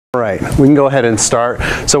All right, we can go ahead and start.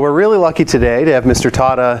 So we're really lucky today to have Mr.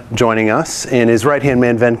 Tata joining us, and his right-hand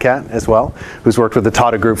man Venkat as well, who's worked with the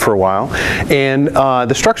Tata Group for a while. And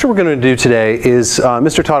the structure we're going to do today is,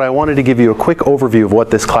 Mr. Tata, I wanted to give you a quick overview of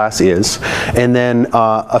what this class is, and then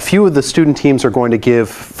a few of the student teams are going to give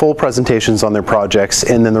full presentations on their projects,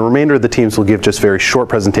 and then the remainder of the teams will give just very short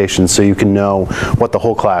presentations so you can know what the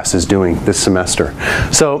whole class is doing this semester.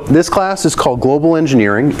 So this class is called Global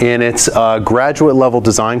Engineering, and it's a graduate level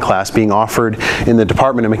design class being offered in the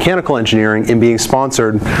Department of Mechanical Engineering and being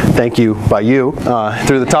sponsored, thank you, by you,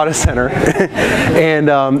 through the Tata Center. and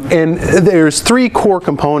there's three core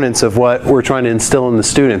components of what we're trying to instill in the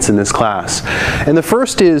students in this class. And the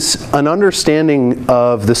first is an understanding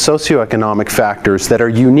of the socioeconomic factors that are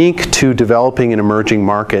unique to developing and emerging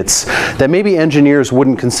markets that maybe engineers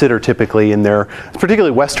wouldn't consider typically in their, particularly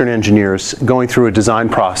Western engineers, going through a design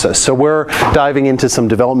process. So we're diving into some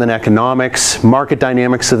development economics, market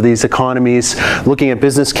dynamics of these economies, looking at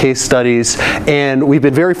business case studies, and we've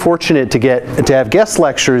been very fortunate to have guest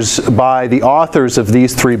lectures by the authors of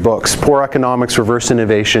these three books, Poor Economics, Reverse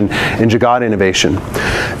Innovation, and Jagat Innovation.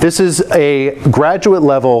 This is a graduate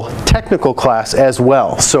level technical class as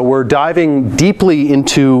well, so we're diving deeply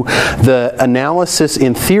into the analysis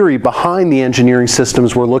in theory behind the engineering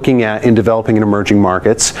systems we're looking at in developing and emerging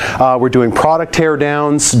markets. We're doing product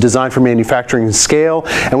teardowns, design for manufacturing and scale,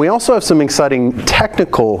 and we also have some exciting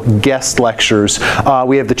technical guest lectures.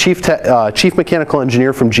 We have the chief mechanical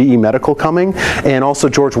engineer from GE Medical coming, and also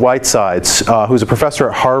George Whitesides, who's a professor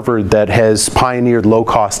at Harvard that has pioneered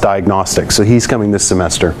low-cost diagnostics. So he's coming this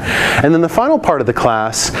semester. And then the final part of the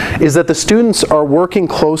class is that the students are working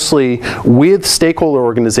closely with stakeholder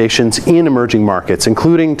organizations in emerging markets,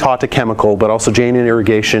 including Tata Chemical, but also Jain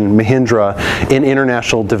Irrigation, Mahindra, and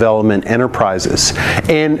international development enterprises.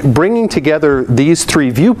 And bringing together these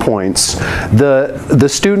three viewpoints, the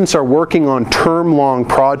students are working on term-long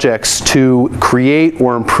projects to create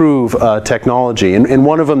or improve technology. And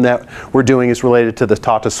one of them that we're doing is related to the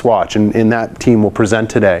Tata Swatch, and that team will present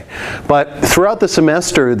today. But throughout the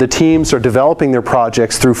semester, the teams are developing their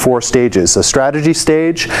projects through four stages. A strategy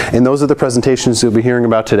stage, and those are the presentations you'll be hearing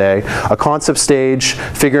about today. A concept stage,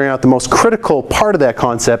 figuring out the most critical part of that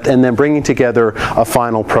concept, and then bringing together a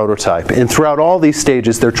final prototype. And throughout all these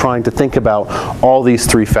stages, they're trying to think about all these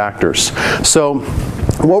three factors. So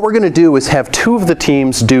what we're going to do is have two of the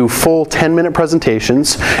teams do full 10-minute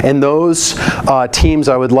presentations, and those teams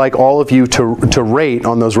I would like all of you to rate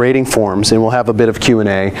on those rating forms, and we'll have a bit of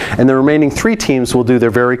Q&A. And the remaining three teams will do their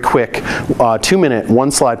very quick 2-minute,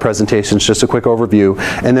 one-slide presentations, just a quick overview,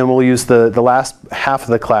 and then we'll use the last half of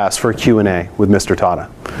the class for Q&A with Mr. Tata.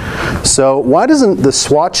 So why doesn't the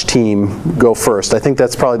Swatch team go first? I think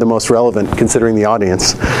that's probably the most relevant considering the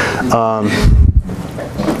audience.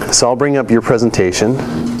 So I'll bring up your presentation.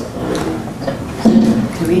 Can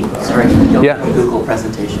we, sorry, Google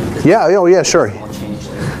presentation? Yeah, oh yeah, sure.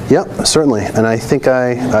 Yep, certainly. And I think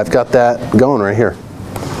I've got that going right here.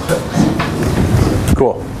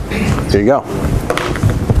 Cool. Here you go.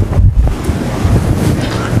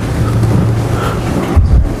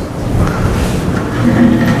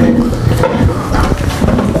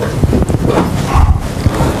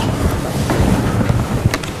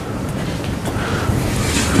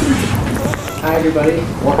 Hi everybody,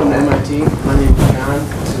 welcome to MIT. My name is John,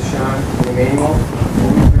 this is Sean and Emmanuel.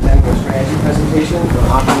 We'll be presenting a strategy presentation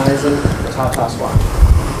on optimizing the Tata Swatch.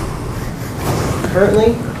 Currently,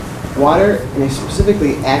 water, and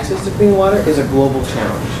specifically access to clean water, is a global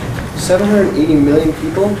challenge. 780 million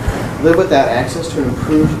people live without access to an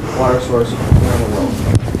improved water source around the world.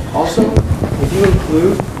 Also, if you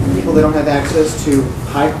include people that don't have access to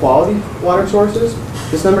high quality water sources,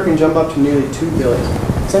 this number can jump up to nearly 2 billion.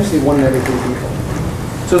 Essentially 1 in every 3 people.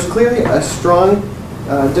 So it's clearly a strong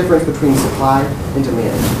difference between supply and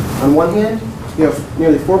demand. On one hand, you have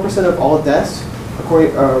nearly 4% of all deaths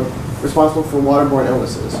are responsible for waterborne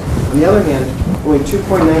illnesses. On the other hand, only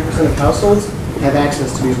 2.9% of households have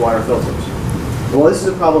access to these water filters. And while this is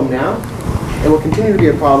a problem now, it will continue to be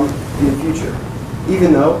a problem in the future,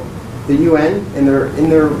 even though the UN in their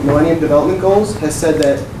Millennium Development Goals has said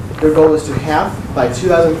that their goal is to halve by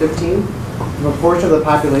 2015 the proportion of the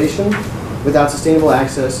population without sustainable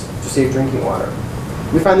access to safe drinking water.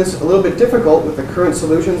 We find this a little bit difficult with the current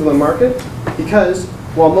solutions on the market because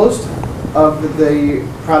while most of the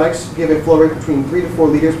products give a flow rate between 3 to 4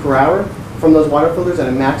 liters per hour from those water filters at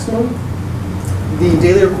a maximum, the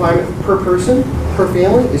daily requirement per person, per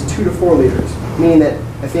family, is 2 to 4 liters, meaning that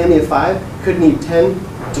a family of 5 could need 10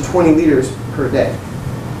 to 20 liters per day.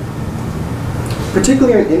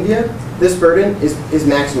 Particularly in India, this burden is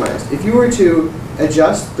maximized. If you were to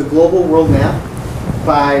adjust the global world map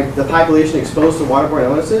by the population exposed to waterborne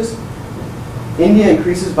illnesses, India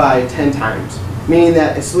increases by 10 times, meaning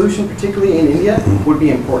that a solution, particularly in India, would be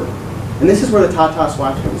important. And this is where the Tata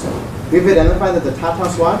Swatch comes in. We've identified that the Tata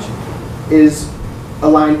Swatch is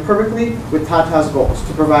aligned perfectly with Tata's goals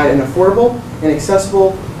to provide an affordable and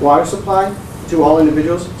accessible water supply to all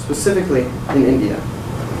individuals, specifically in India.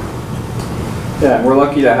 Yeah, we're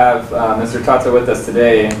lucky to have Mr. Tata with us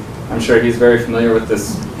today. I'm sure he's very familiar with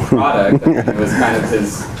this product. I mean, it was kind of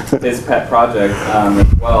his pet project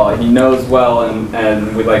as well. He knows well,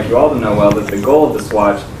 and we'd like you all to know well, that the goal of the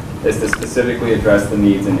Swatch is to specifically address the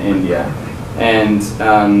needs in India. And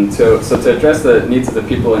so to address the needs of the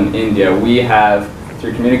people in India, we have,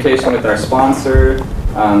 through communication with our sponsor,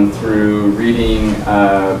 through reading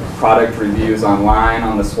product reviews online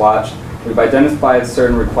on the Swatch, we've identified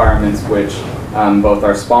certain requirements which both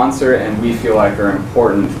our sponsor and we feel like are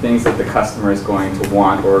important, things that the customer is going to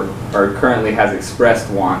want or currently has expressed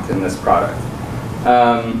want in this product.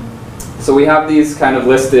 So we have these kind of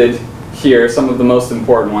listed here, some of the most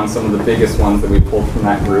important ones, some of the biggest ones that we pulled from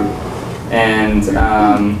that group. And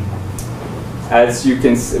as you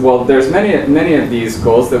can see, well, there's many of these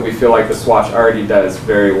goals that we feel like the Swatch already does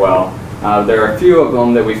very well. There are a few of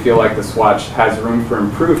them that we feel like the Swatch has room for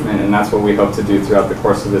improvement, and that's what we hope to do throughout the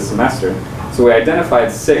course of this semester. So we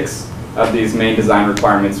identified 6 of these main design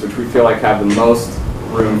requirements, which we feel like have the most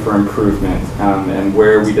room for improvement, and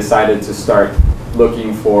where we decided to start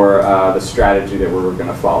looking for the strategy that we were going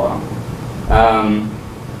to follow.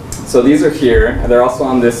 So these are here. They're also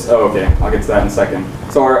on this. Oh, okay. I'll get to that in a second.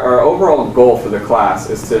 So our overall goal for the class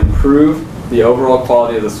is to improve the overall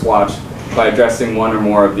quality of the Swatch by addressing one or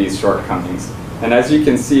more of these shortcomings. And as you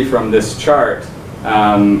can see from this chart,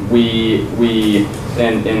 in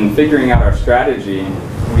figuring out our strategy,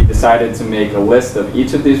 we decided to make a list of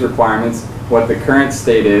each of these requirements, what the current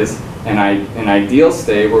state is, an ideal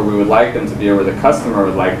state where we would like them to be or where the customer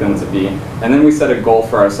would like them to be, and then we set a goal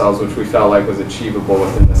for ourselves which we felt like was achievable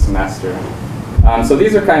within the semester. So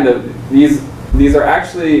these are kind of, these are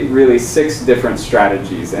actually really 6 different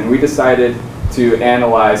strategies, and we decided to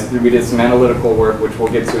analyze, we did some analytical work which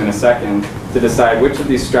we'll get to in a second, to decide which of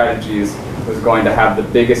these strategies was going to have the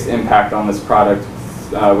biggest impact on this product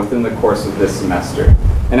within the course of this semester.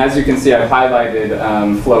 And as you can see, I've highlighted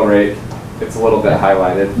flow rate. It's a little bit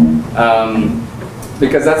highlighted,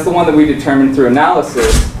 because that's the one that we determined through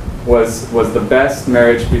analysis was the best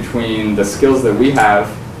marriage between the skills that we have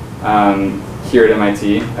here at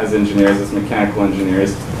MIT as engineers, as mechanical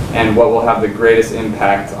engineers, and what will have the greatest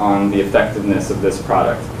impact on the effectiveness of this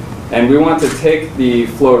product. And we want to take the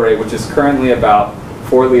flow rate, which is currently about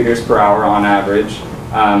 4 liters per hour on average,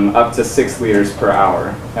 up to 6 liters per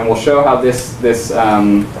hour. And we'll show how this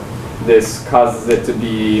causes it to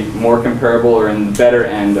be more comparable or in the better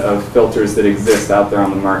end of filters that exist out there on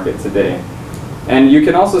the market today. And you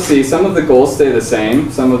can also see some of the goals stay the same,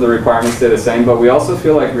 some of the requirements stay the same, but we also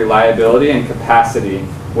feel like reliability and capacity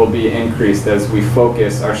will be increased as we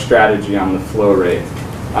focus our strategy on the flow rate.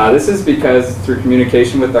 This is because through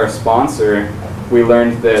communication with our sponsor, we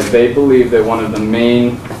learned that they believe that one of the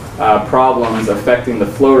main problems affecting the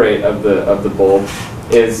flow rate of the bulb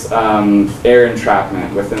is air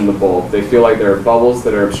entrapment within the bulb. They feel like there are bubbles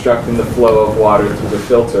that are obstructing the flow of water through the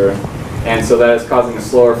filter, and so that is causing a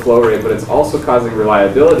slower flow rate, but it's also causing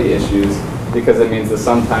reliability issues because it means that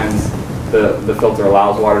sometimes the filter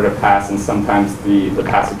allows water to pass and sometimes the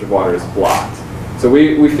passage of water is blocked. So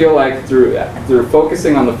we feel like through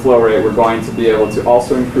focusing on the flow rate, we're going to be able to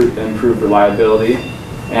also improve reliability,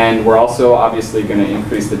 and we're also obviously going to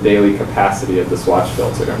increase the daily capacity of the Swatch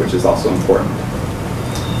filter, which is also important.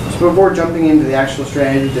 So before jumping into the actual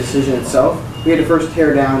strategy decision itself, we had to first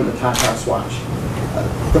tear down the Tata Swatch.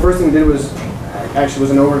 The first thing we did was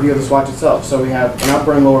an overview of the Swatch itself. So we have an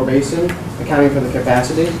upper and lower basin accounting for the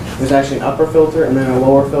capacity. There's actually an upper filter and then a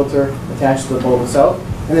lower filter attached to the bulb itself.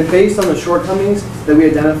 And then based on the shortcomings that we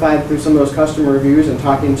identified through some of those customer reviews and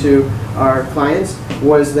talking to our clients,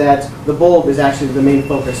 was that the bulb is actually the main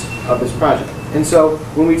focus of this project. And so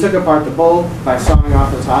when we took apart the bulb by sawing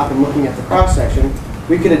off the top and looking at the cross-section,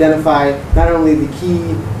 we could identify not only the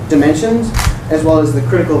key dimensions as well as the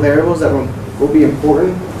critical variables that will be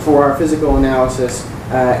important for our physical analysis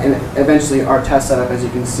and eventually our test setup, as you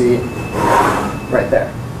can see right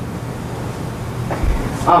there.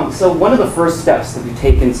 So one of the first steps that we've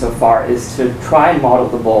taken so far is to try and model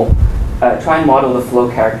the bulb, try and model the flow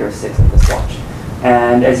characteristics of the Swatch.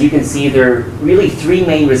 And as you can see, there are really 3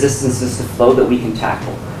 main resistances to flow that we can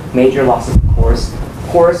tackle. Major losses, of course,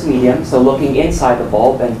 porous medium, so looking inside the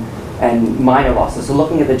bulb, and minor losses, so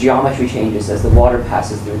looking at the geometry changes as the water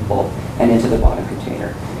passes through the bulb and into the bottom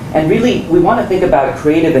container. And really, we want to think about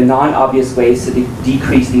creative and non-obvious ways to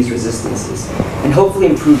decrease these resistances and hopefully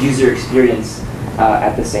improve user experience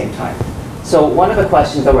at the same time. So one of the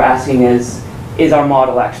questions that we're asking is our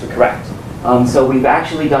model actually correct? So we've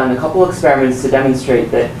actually done a couple experiments to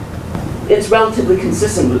demonstrate that it's relatively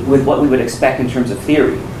consistent with what we would expect in terms of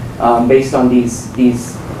theory based on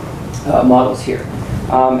these models here.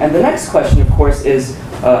 And the next question, of course, is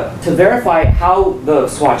to verify how the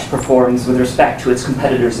swatch performs with respect to its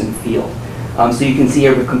competitors in the field. So you can see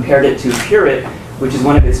here we've compared it to Pureit, which is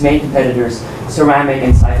one of its main competitors, ceramic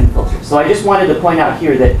and siphon filters. So I just wanted to point out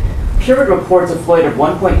here that Pureit reports a flow rate of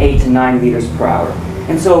 1.8 to 9 liters per hour.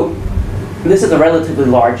 And so this is a relatively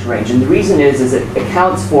large range. And the reason is it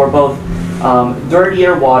accounts for both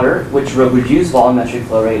dirtier water, which will reduce volumetric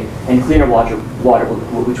flow rate, and cleaner water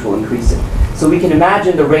which will increase it. So we can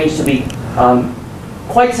imagine the range to be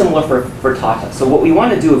quite similar for Tata. So what we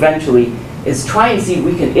want to do eventually is try and see if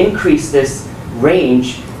we can increase this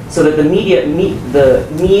range so that the mean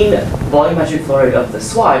volumetric flow rate of the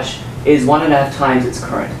swatch is 1.5 times its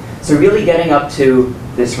current. So really getting up to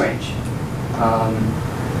this range.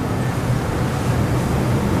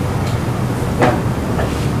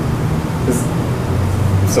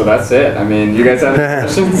 So that's it. I mean, you guys have any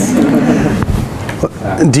questions?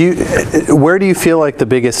 Where do you feel like the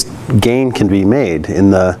biggest gain can be made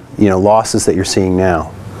in the losses that you're seeing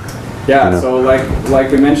now? Yeah, so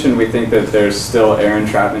like we mentioned, we think that there's still air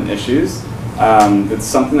entrapment issues. It's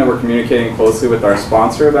something that we're communicating closely with our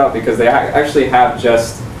sponsor about because they actually have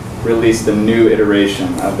just released a new iteration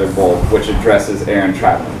of their bulb which addresses air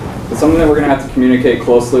entrapment. It's something that we're going to have to communicate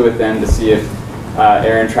closely with them to see if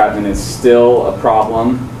air entrapment is still a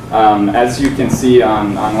problem. As you can see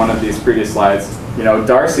on one of these previous slides,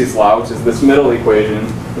 Darcy's law, which is this middle equation,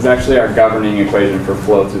 is actually our governing equation for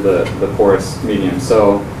flow through the porous medium.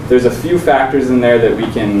 So there's a few factors in there that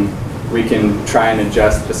we can try and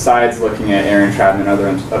adjust besides looking at air entrapment and other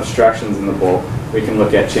obstructions in the bulb. We can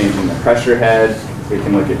look at changing the pressure head, we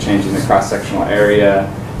can look at changing the cross-sectional area,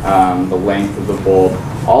 the length of the bulb.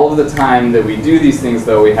 All of the time that we do these things,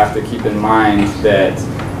 though, we have to keep in mind that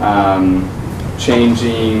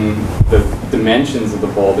changing the dimensions of the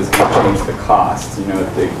bulb is going to change the cost.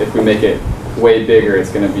 If we make it way bigger,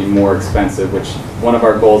 it's going to be more expensive, which one of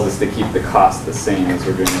our goals is to keep the cost the same as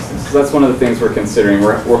we're doing these things. So that's one of the things we're considering.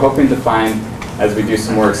 We're hoping to find, as we do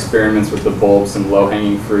some more experiments with the bulb, some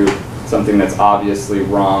low-hanging fruit, something that's obviously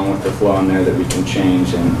wrong with the flow in there that we can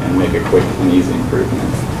change and make a quick and easy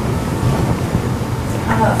improvement.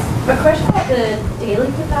 A question about the daily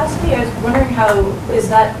capacity. I was wondering how is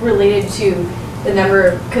that related to the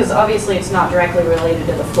number, because obviously it's not directly related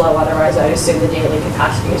to the flow, otherwise I'd assume the daily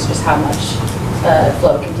capacity is just how much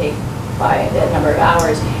flow can take by a number of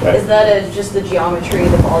hours. Right. Is that just the geometry,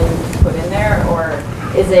 the volume to put in there, or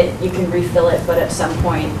is it you can refill it, but at some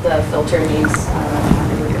point the filter needs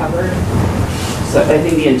time to recover? So I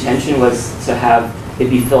think the intention was to have it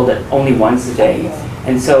be filled at only once a day.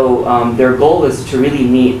 And so their goal is to really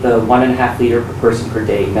meet the 1.5 liter per person per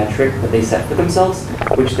day metric that they set for themselves,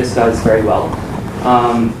 which this does very well.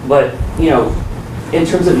 But in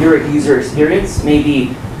terms of your user experience,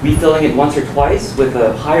 maybe refilling it once or twice with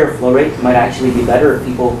a higher flow rate might actually be better if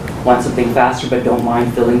people want something faster but don't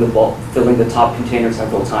mind filling the top container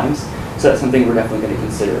several times. So that's something we're definitely going to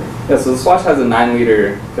consider. Yeah, so the swatch has a 9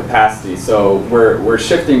 liter capacity. So we're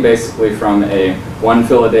shifting basically from a 1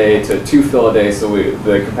 fill a day to 2 fill a day. So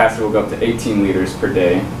the capacity will go up to 18 liters per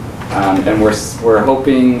day. And we're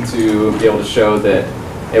hoping to be able to show that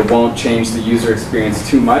it won't change the user experience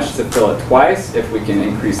too much to fill it twice if we can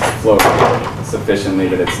increase the flow rate sufficiently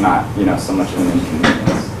that it's not so much of an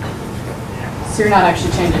inconvenience. So you're not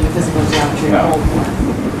actually changing the physical geometry of the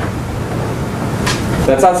bulb?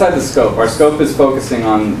 That's outside the scope. Our scope is focusing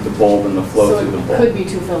on the bulb and the flow through the bulb. So it could be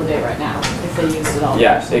 2 fill a day right now if they used it all.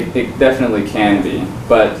 Yeah, it definitely can be.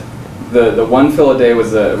 But the 1 fill a day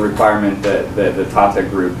was a requirement that the Tata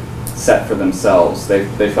group set for themselves.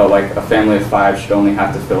 They felt like a family of 5 should only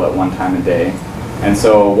have to fill it 1 time a day. And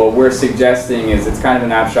so what we're suggesting is, it's kind of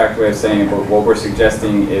an abstract way of saying it, but what we're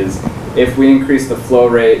suggesting is if we increase the flow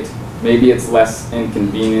rate, maybe it's less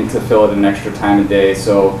inconvenient to fill it an extra time a day.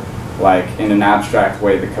 So like in an abstract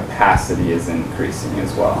way, the capacity is increasing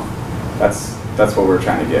as well. That's what we're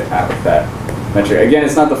trying to get at with that metric. Again,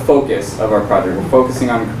 it's not the focus of our project. We're focusing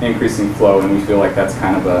on increasing flow, and we feel like that's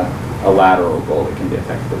kind of a lateral goal that can be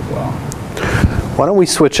effective as well. Why don't we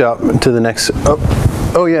switch up to the next?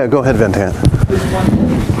 Oh yeah, go ahead, Venkat.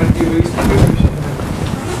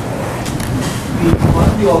 One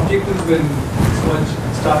of the objectives when Swatch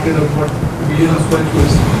started, or what the vision of Swatch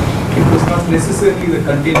was, it was not necessarily the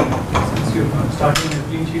container, since you're starting with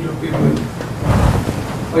clean sheet of paper,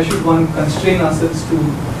 why should one constrain ourselves to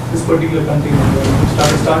this particular container?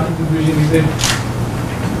 Started the vision, he said,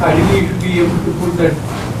 ideally you should be able to put that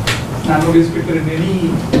nano-based filter in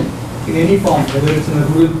any form, whether it's in a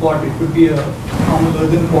rural pot, it could be a normal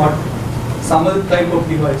earthen pot, some other type of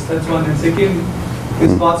device. That's one. And second,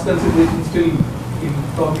 his cost consideration still, he'll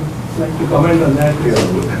probably like to comment on that.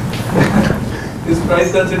 His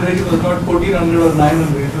price consideration was not 1400 or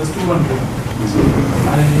 900, it was 200. So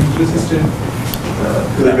managing resistant.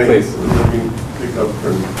 Let me pick up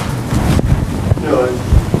from.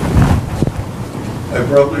 I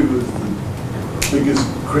probably was the biggest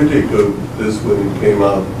critic of this when it came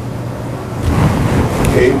out.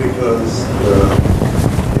 A, because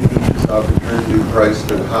it was arbitrarily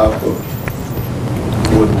priced at half of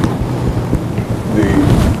what the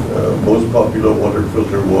most popular water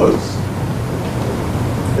filter was.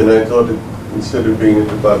 And I thought instead of being at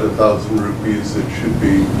about 1,000 rupees, it should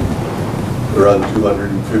be around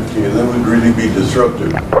 250, and that would really be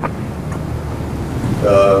disruptive.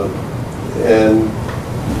 And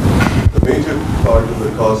the major part of the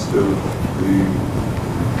cost of the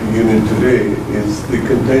unit today is the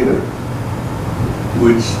container,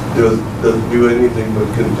 which doesn't do anything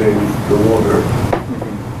but contain the water.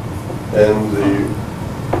 And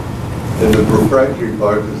the proprietary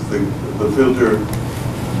part is the filter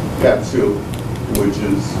capsule, which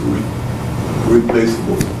is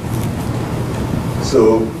replaceable. So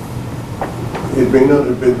it may not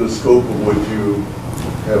have been the scope of what you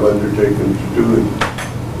have undertaken to do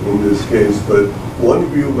in this case, but one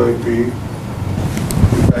view might be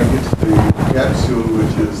to package the capsule,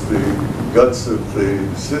 which is the guts of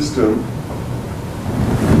the system,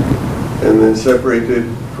 and then separate it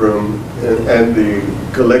from, and the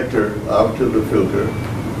collector after the filter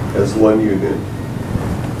as one unit,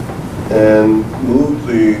 and move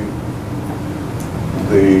the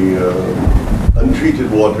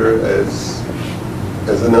untreated water as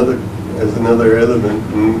another element,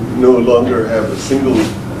 and no longer have a single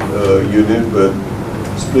unit, but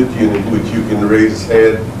split unit, which you can raise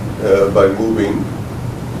head by moving,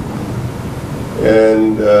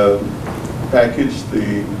 and package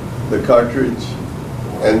the cartridge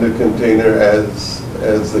and the container as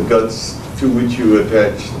the guts to which you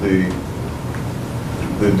attach the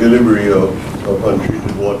delivery of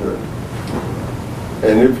untreated water.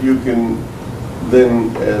 And if you can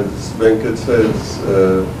then, as Venkat says,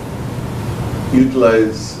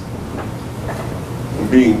 utilize,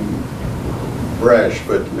 being brash,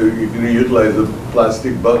 but you can utilize a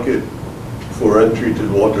plastic bucket for untreated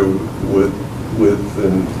water with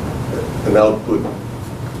an output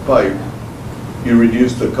pipe, you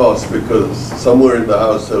reduce the cost because somewhere in the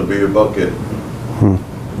house there'll be a bucket.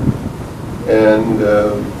 And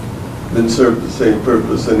then serve the same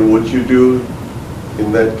purpose. And what you do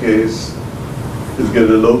in that case is get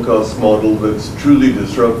a low-cost model that's truly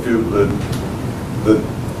disruptive, that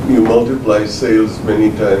you multiply sales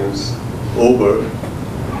many times over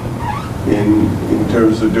in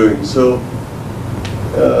terms of doing so.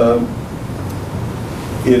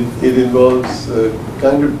 It involves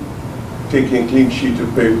kind of taking a clean sheet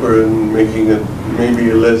of paper and making it maybe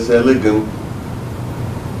a less elegant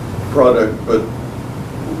product, but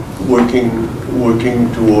working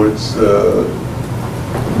towards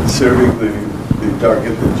serving the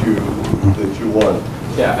target that you want.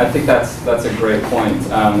 Yeah, I think that's a great point.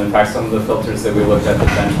 In fact, some of the filters that we looked at the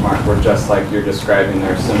benchmark were just like you're describing.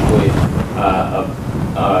 They're simply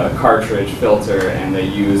a cartridge filter, and they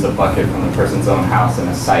use a bucket from the person's own house and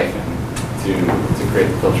a siphon to create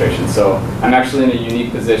the filtration. So I'm actually in a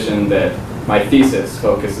unique position that my thesis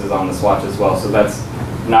focuses on the swatch as well. So that's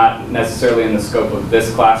not necessarily in the scope of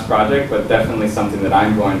this class project, but definitely something that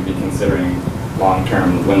I'm going to be considering long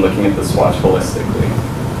term when looking at the swatch holistically.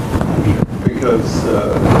 Because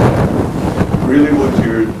really what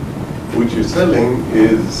you're selling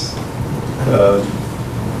is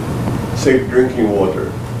safe drinking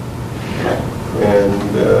water,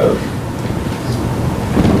 and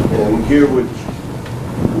here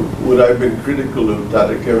what I've been critical of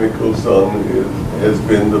Tata Chemicals on has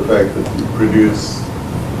been the fact that you produce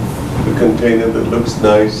the container that looks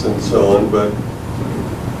nice and so on, but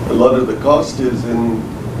a lot of the cost is in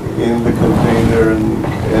the container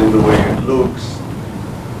and the way it looks,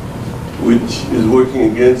 which is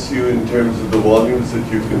working against you in terms of the volumes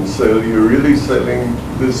that you can sell. You're really selling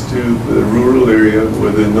this to the rural area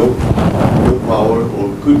where there's no power,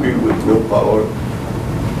 or could be with no power,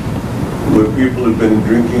 where people have been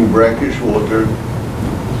drinking brackish water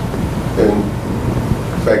and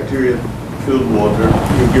bacteria-filled water.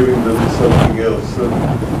 You're giving them something else.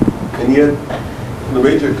 And yet, the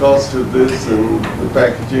major cost of this and the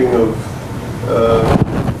packaging of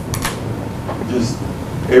just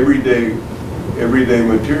everyday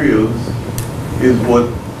materials is what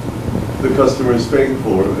the customer is paying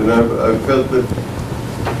for. And I've felt that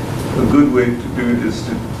a good way to do it is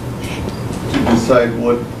to decide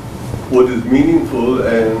what is meaningful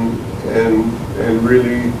and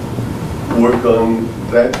really work on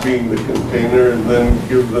that being the container, and then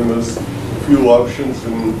give them a few options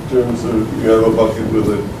in terms of, you have a bucket with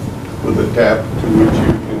a tap to which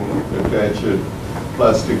you can attach a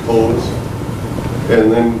plastic hose,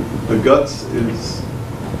 and then the guts is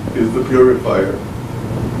the purifier,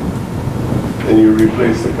 and you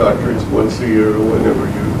replace the cartridge once a year or whenever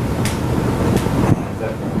you.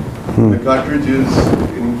 The cartridge is,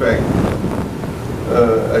 in fact,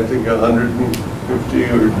 I think 150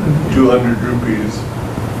 or 200 rupees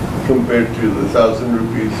compared to the 1,000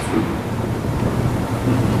 rupees for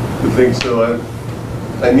the thing. So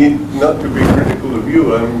I need not to be critical of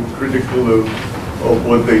you. I'm critical of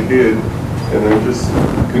what they did, and I'm just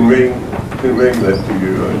conveying that to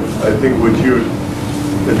you. I think what you're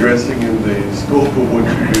addressing in the scope of what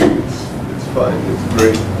you're doing, it's fine. It's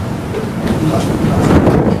great.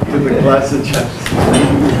 To the class of chaps.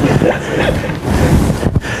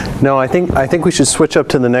 No, I think we should switch up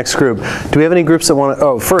to the next group. Do we have any groups that want to?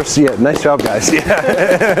 Oh, first, yeah, nice job, guys. Yeah,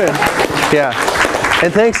 yeah.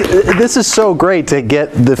 And thanks. This is so great to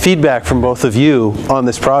get the feedback from both of you on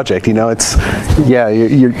this project. You know, it's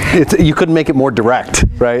you couldn't make it more direct,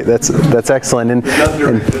 right? That's excellent. And not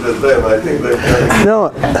directed at them. I think they've done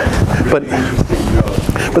no, but.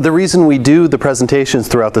 But the reason we do the presentations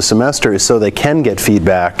throughout the semester is so they can get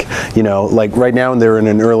feedback, you know, like right now they're in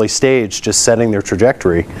an early stage just setting their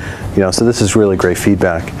trajectory, you know, so this is really great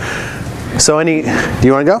feedback. So do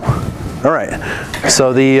you want to go? All right.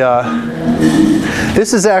 So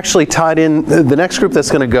this is actually tied in, the next group that's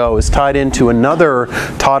going to go is tied into another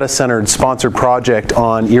Tata-centered sponsored project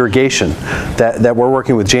on irrigation that we're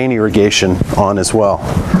working with Jane Irrigation on as well.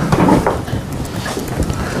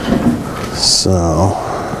 So.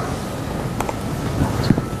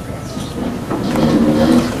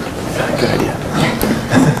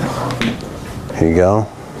 Here you go.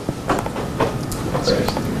 So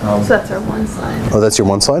that's our one slide. Oh, that's your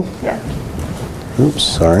one slide? Yeah. Oops,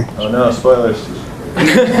 sorry. Oh no, spoilers.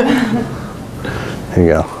 Here you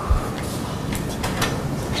go.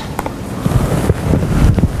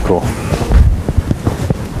 Cool.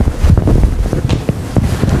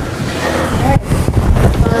 Alright.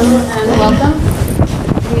 And welcome.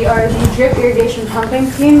 We are the drip irrigation pumping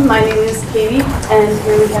team. My name is Katie, and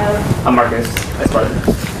here we have... I'm Marcus.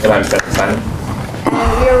 And I'm Simon.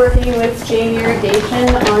 And we are working with Jane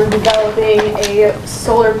Irrigation on developing a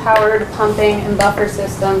solar-powered pumping and buffer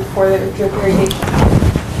system for the drip irrigation.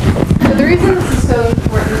 So the reason this is so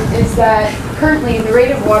important is that currently the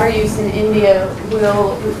rate of water use in India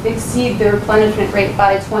will exceed the replenishment rate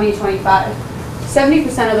by 2025.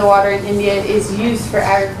 70% of the water in India is used for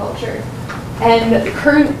agriculture. And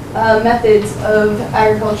current methods of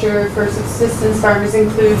agriculture for subsistence farmers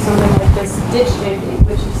include something like this ditch digging,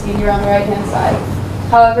 which you see here on the right-hand side.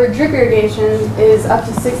 However, drip irrigation is up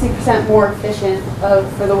to 60% more efficient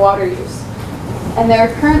for the water use. And there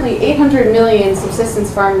are currently 800 million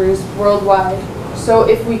subsistence farmers worldwide. So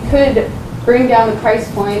if we could bring down the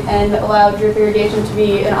price point and allow drip irrigation to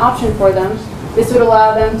be an option for them, this would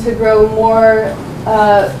allow them to grow more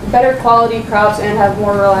better quality crops and have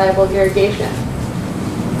more reliable irrigation.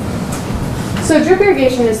 So drip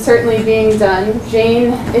irrigation is certainly being done.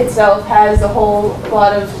 Jane itself has a whole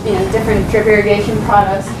lot of different drip irrigation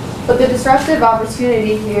products, but the disruptive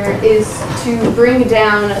opportunity here is to bring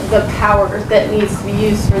down the power that needs to be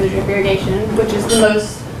used for the drip irrigation, which is the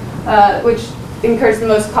most, which incurs the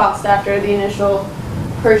most cost after the initial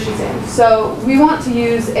purchasing. So we want to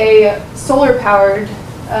use a solar-powered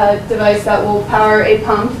device that will power a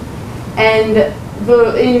pump, and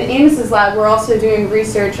in Amos's lab we're also doing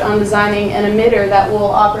research on designing an emitter that will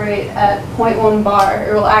operate at 0.1 bar,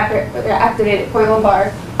 or will activate at 0.1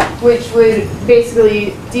 bar, which would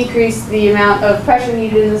basically decrease the amount of pressure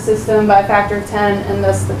needed in the system by a factor of 10, and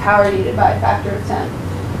thus the power needed by a factor of 10.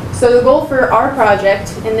 So the goal for our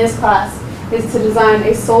project in this class is to design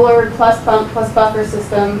a solar plus pump plus buffer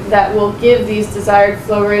system that will give these desired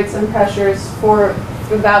flow rates and pressures for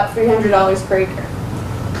about $300 per acre.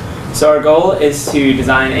 So our goal is to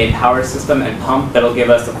design a power system and pump that'll give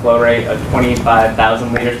us a flow rate of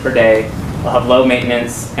 25,000 liters per day. We'll have low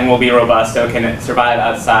maintenance and will be robust so it can survive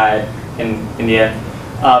outside in India.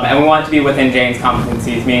 And we want it to be within Jane's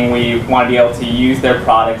competencies, meaning we want to be able to use their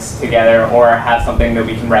products together or have something that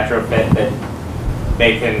we can retrofit that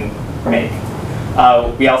they can make.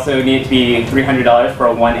 We also need it to be $300 for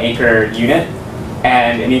a 1-acre unit,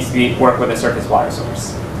 and it needs to work with a surface water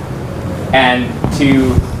source. And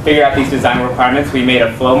to figure out these design requirements, we made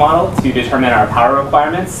a flow model to determine our power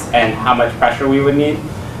requirements and how much pressure we would need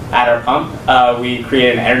at our pump. We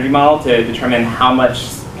created an energy model to determine how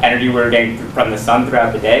much energy we were getting from the sun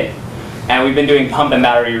throughout the day. And we've been doing pump and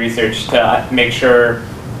battery research to make sure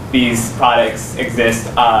these products exist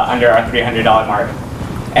under our $300 mark.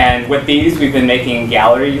 And with these, we've been making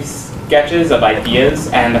gallery sketches of ideas,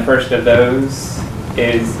 and the first of those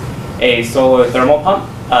is a solar thermal pump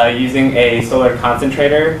using a solar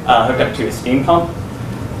concentrator hooked up to a steam pump.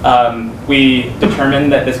 We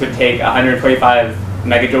determined that this would take 125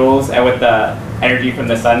 megajoules, and with the energy from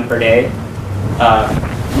the sun per day,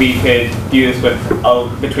 we could do this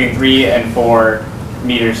with between 3 and 4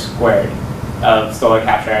 meters squared of solar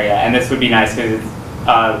capture area. And this would be nice because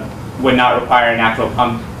it would not require an actual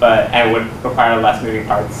pump, and would require less moving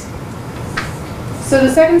parts. So the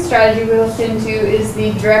second strategy we looked into is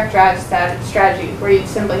the direct drive strategy, where you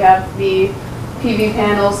simply have the PV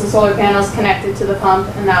panels, the solar panels connected to the pump,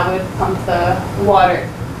 and that would pump the water.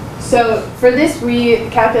 So for this, we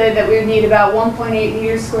calculated that we would need about 1.8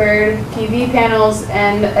 meters squared PV panels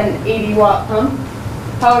and an 80-watt pump.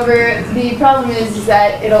 However, the problem is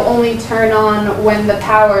that it'll only turn on when the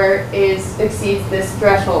power exceeds this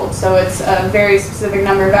threshold. So it's a very specific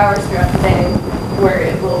number of hours throughout the day where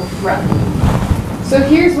it will run. So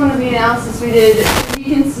here's one of the analysis we did. You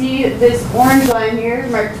can see this orange line here,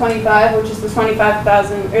 marked 25, which is the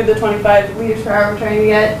 25,000 or the 25 liters per hour we're trying to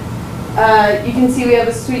get. You can see we have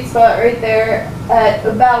a sweet spot right there at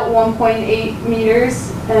about 1.8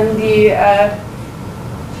 meters, and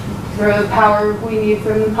for the power we need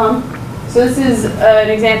from the pump. So this is an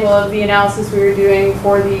example of the analysis we were doing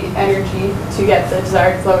for the energy to get the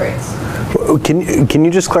desired flow rates. Can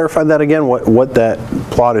you just clarify that again? What that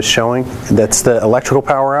plot is showing? That's the electrical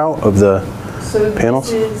power out of the panels?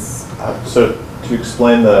 So to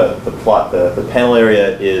explain the plot, the panel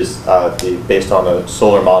area is based on a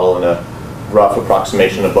solar model and a rough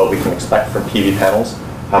approximation of what we can expect from PV panels,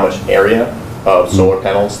 how much area of solar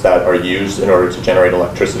panels that are used in order to generate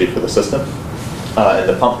electricity for the system. And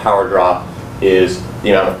the pump power draw is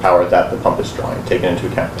the amount of power that the pump is drawing, taking into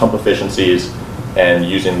account pump efficiencies and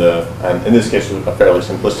using and in this case, a fairly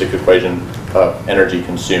simplistic equation of energy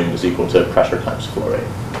consumed is equal to pressure times flow rate.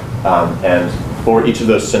 And for each of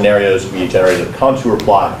those scenarios, we generated a contour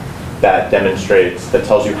plot that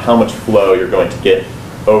tells you how much flow you're going to get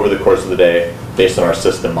over the course of the day based on our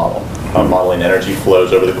system model. Modeling energy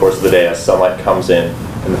flows over the course of the day as sunlight comes in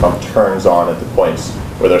and the pump turns on at the points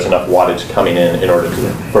where there's enough wattage coming in order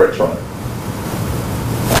for it to run.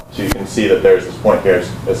 So you can see that there's this point here,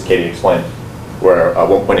 as Katie explained, where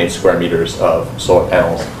 1.8 square meters of solar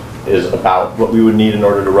panels is about what we would need in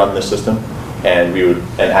order to run this system. And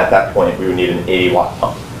at that point, we would need an 80-watt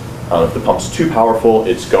pump. If the pump's too powerful,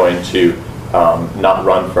 it's going to not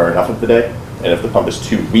run for enough of the day. And if the pump is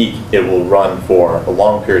too weak, it will run for a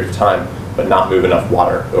long period of time, but not move enough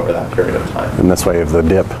water over that period of time. And that's why you have the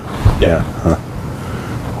dip. Yeah.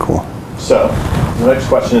 Cool. So the next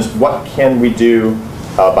question is, what can we do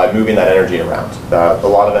by moving that energy around? A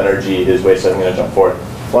lot of energy is wasted. I'm going to jump forward.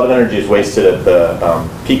 A lot of energy is wasted at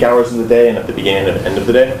the peak hours of the day and at the beginning and end of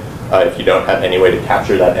the day if you don't have any way to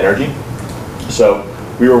capture that energy. So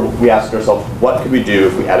we asked ourselves, what could we do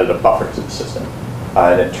if we added a buffer to the system?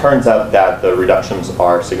 And it turns out that the reductions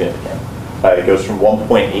are significant. It goes from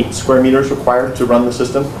 1.8 square meters required to run the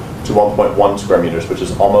system to 1.1 square meters, which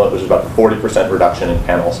is about 40% reduction in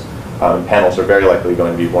panels. Panels are very likely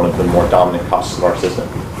going to be one of the more dominant costs of our system.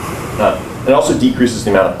 It also decreases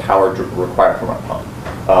the amount of power required from our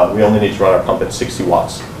pump. We only need to run our pump at 60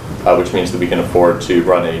 watts, which means that we can afford to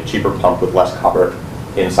run a cheaper pump with less copper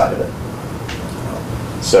inside of it.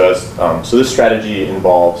 So this strategy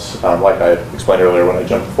involves, like I explained earlier when I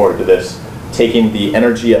jumped forward to this, taking the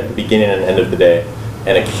energy at the beginning and end of the day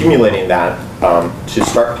and accumulating that to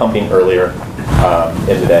start pumping earlier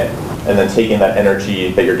in the day, and then taking that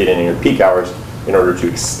energy that you're getting in your peak hours in order to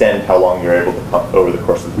extend how long you're able to pump over the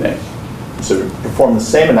course of the day. So we perform the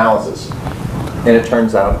same analysis, and it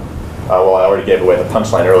turns out, well, I already gave away the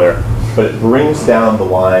punchline earlier, but it brings down the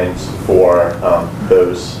lines for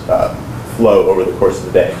those flow over the course of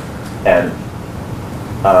the day. And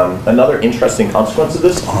another interesting consequence of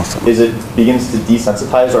this is it begins to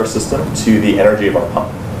desensitize our system to the energy of our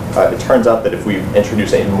pump. It turns out that if we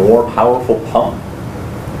introduce a more powerful pump,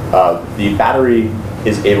 the battery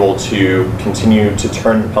is able to continue to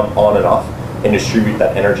turn the pump on and off and distribute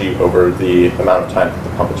that energy over the amount of time that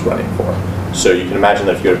the pump is running for. So you can imagine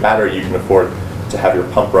that if you have a battery, you can afford to have your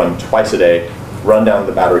pump run twice a day run down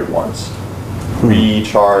the battery once,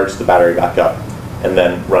 recharge the battery back up, and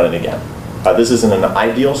then run it again. This isn't an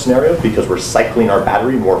ideal scenario because we're cycling our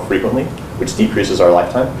battery more frequently, which decreases our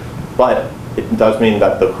lifetime, but it does mean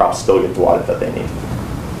that the crops still get the water that they need.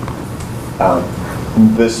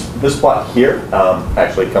 This plot here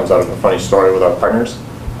actually comes out of a funny story with our partners.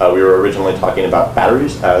 We were originally talking about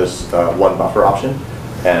batteries as one buffer option,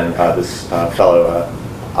 and this fellow,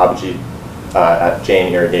 Abhijit at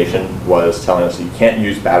Jain Irrigation, was telling us you can't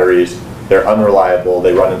use batteries, they're unreliable,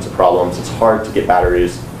 they run into problems, it's hard to get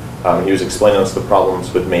batteries. He was explaining us the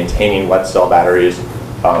problems with maintaining wet cell batteries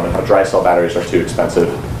and how dry cell batteries are too expensive.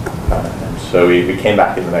 And so we came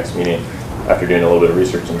back in the next meeting after doing a little bit of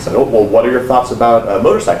research and said, oh, well, what are your thoughts about a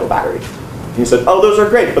motorcycle battery? And he said, oh, those are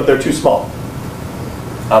great, but they're too small.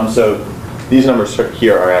 So these numbers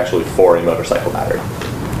here are actually for a motorcycle battery,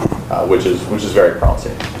 which is very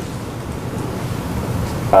promising.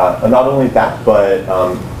 And not only that, but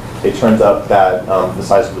it turns out that the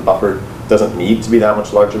size of the buffer doesn't need to be that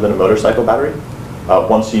much larger than a motorcycle battery.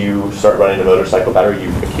 Once you start running a motorcycle battery,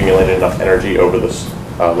 you've accumulated enough energy over this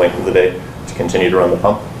length of the day to continue to run the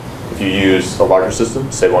pump. If you use a larger system,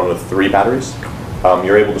 say one with 3 batteries,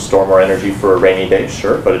 you're able to store more energy for a rainy day,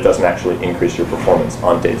 sure, but it doesn't actually increase your performance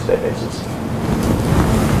on a day-to-day basis.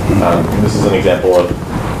 This is an example of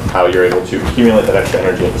how you're able to accumulate that extra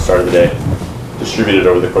energy at the start of the day, distribute it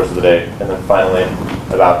over the course of the day, and then finally,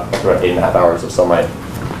 about 8.5 hours of sunlight,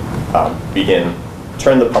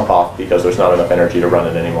 turn the pump off because there's not enough energy to run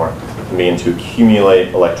it anymore, and begin to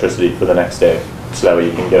accumulate electricity for the next day, so that way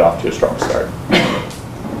you can get off to a strong start.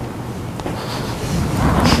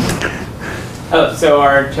 Oh, so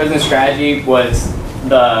our chosen strategy was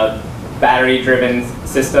the battery-driven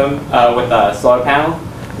system with a solar panel.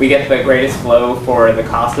 We get the greatest flow for the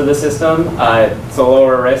cost of the system. It's a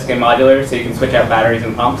lower risk and modular, so you can switch out batteries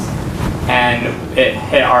and pumps. And it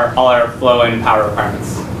hit all our flow and power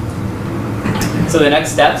requirements. So the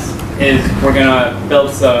next steps is we're going to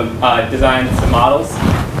build design some models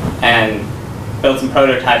and build some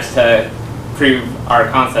prototypes to prove our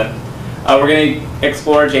concept. We're going to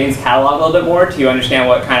explore Jain's catalog a little bit more to understand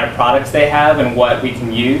what kind of products they have and what we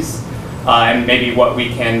can use, and maybe what we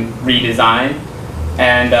can redesign.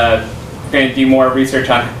 And we're going to do more research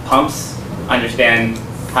on pumps, understand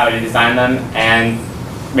how to design them, and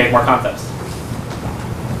make more concepts.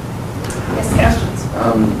 Yes,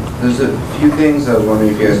 questions? There's a few things I was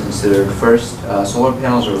wondering if you guys considered. First, solar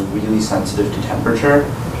panels are really sensitive to temperature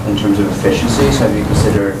in terms of efficiency, so have you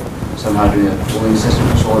considered somehow doing a cooling system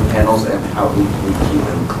for solar panels and how we keep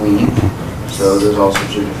them clean? So there's all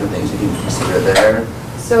sorts of different things that you can consider there.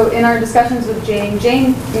 So in our discussions with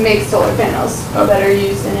Jain makes solar panels that are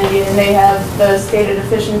used in India, and they have the stated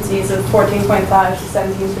efficiencies of 14.5 to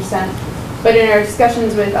 17%. But in our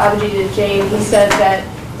discussions with Abhijit at Jain, he said that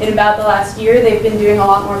in about the last year, they've been doing a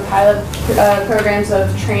lot more pilot programs of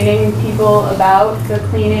training people about the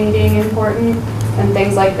cleaning being important and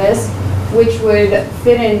things like this, which would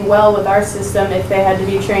fit in well with our system if they had to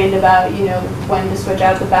be trained about, when to switch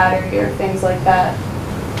out the battery or things like that.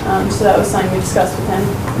 So that was something we discussed with him.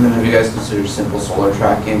 And then have you guys considered simple solar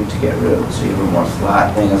tracking to get rid of this even more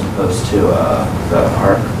flat thing as opposed to the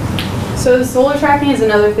arc? So the solar tracking is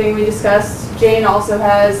another thing we discussed. Jain also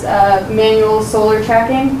has manual solar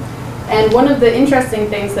tracking. And one of the interesting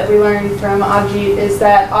things that we learned from Abhijit is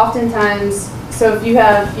that oftentimes, so if you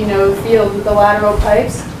have, a field with the lateral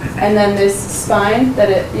pipes and then this spine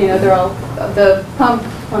that the pump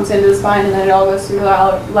pumps into the spine and then it all goes through the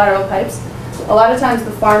lateral pipes. A lot of times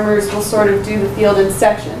the farmers will sort of do the field in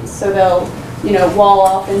sections. So they'll, wall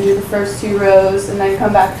off and do the first 2 rows and then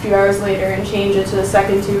come back a few hours later and change it to the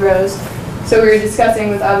second 2 rows. So we were discussing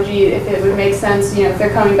with Abhijit if it would make sense, if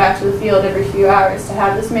they're coming back to the field every few hours to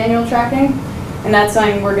have this manual tracking. And that's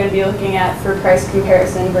something we're going to be looking at for price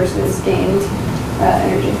comparison versus gained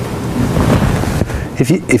energy.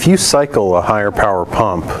 If you cycle a higher power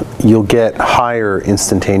pump, you'll get higher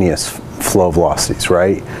instantaneous flow velocities,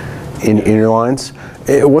 right? In your lines.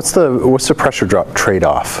 What's the pressure drop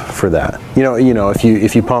trade-off for that?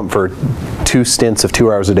 If you pump for 2 stints of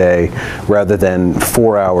 2 hours a day rather than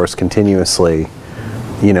 4 hours continuously,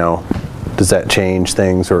 does that change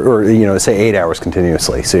things? Or say 8 hours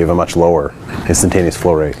continuously, so you have a much lower instantaneous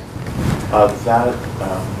flow rate.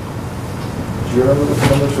 Do you remember what the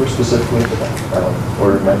numbers were specifically for that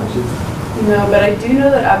order of magnitude? No, but I do know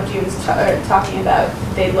that Abhijit was talking about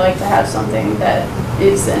they'd like to have something that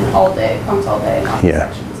is an all-day, pumps all day, not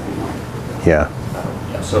sections anymore. Yeah.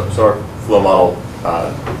 So our flow model,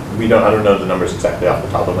 I don't know the numbers exactly off the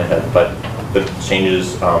top of my head, but the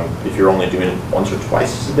changes, if you're only doing it once or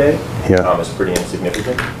twice a day, is pretty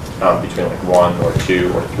insignificant, between like 1 or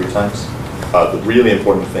 2 or 3 times. The really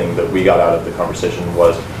important thing that we got out of the conversation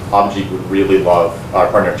was Abhijit would really love, our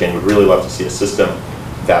partner Jane would really love to see a system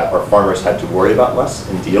that our farmers had to worry about less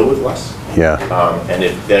and deal with less. Yeah. And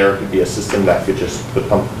if there could be a system that could just,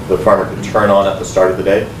 the farmer could turn on at the start of the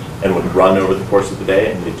day and would run over the course of the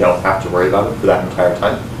day, and they don't have to worry about it for that entire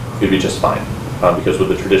time, it'd be just fine. Because with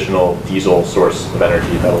the traditional diesel source of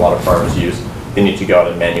energy that a lot of farmers use, they need to go out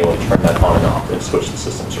and manually turn that on and off and switch the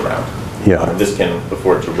systems around. Yeah. And this can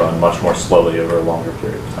afford to run much more slowly over a longer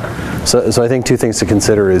period of time. So I think 2 things to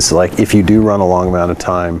consider is, like, if you do run a long amount of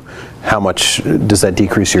time, how much does that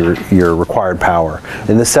decrease your required power?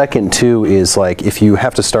 And the second too is, like, if you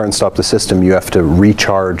have to start and stop the system, you have to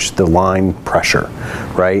recharge the line pressure,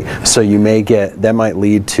 right? So you may get, that might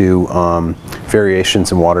lead to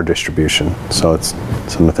variations in water distribution. So it's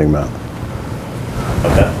something to think about.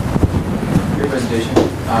 Okay. Your presentation.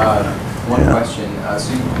 One question.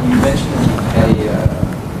 So you mentioned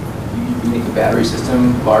you make the battery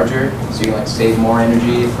system larger, so you can like save more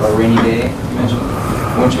energy for a rainy day. You mentioned.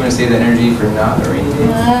 Won't you want to save that energy for not a rainy day?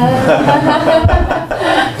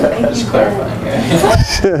 Just clarifying. Yeah.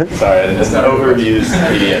 Sorry, it's an overused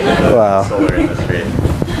medium in the solar industry.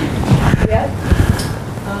 Yeah.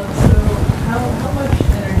 So how much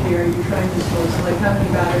energy are you trying to store? So like how many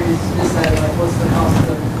batteries is that? Like what's the cost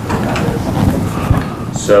of batteries?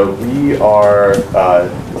 So we are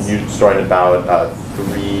storing about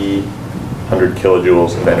 300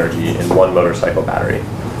 kilojoules of energy in one motorcycle battery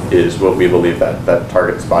is what we believe that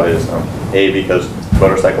target spot is. A, because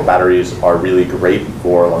motorcycle batteries are really great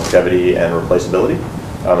for longevity and replaceability,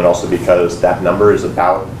 and also because that number is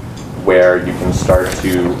about where you can start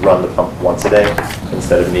to run the pump once a day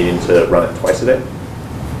instead of needing to run it twice a day.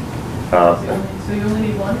 So you only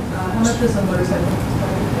need one? How much is a motorcycle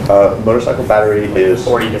battery? Motorcycle battery is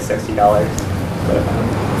 $40 to $60.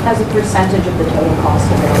 As a percentage of the total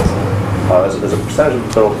cost of it. As a percentage of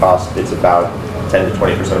the total cost, it's about 10 to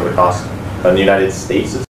 20% of the cost. In the United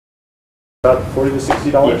States, it's about $40 to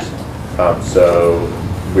 $60. So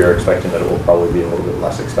we're expecting that it will probably be a little bit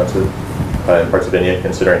less expensive in parts of India,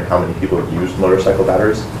 considering how many people use motorcycle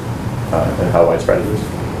batteries and how widespread it is.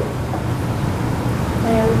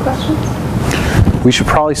 Any other questions? We should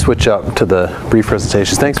probably switch up to the brief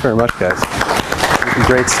presentations. Thanks very much, guys.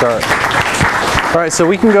 Great start. All right, so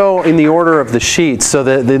we can go in the order of the sheets. So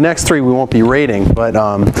the next 3 we won't be rating, but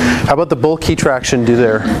how about the bulk key traction do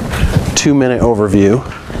their 2-minute overview.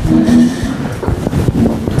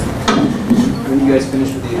 When you guys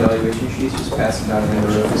finish with the evaluation sheets, just pass it down in the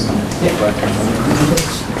room. Just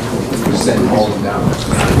send all of them down.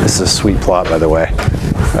 This is a sweet plot, by the way.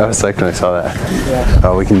 I was psyched when I saw that.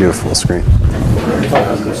 Oh, we can do a full screen.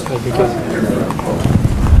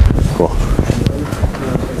 Cool.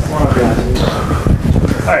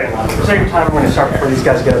 All right, for sake of time, I'm going to start before these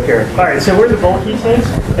guys get up here. All right, so we're the bulk key teams,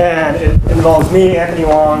 and it involves me, Anthony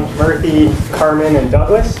Wong, Murthy, Carmen, and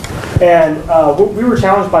Douglas. And we were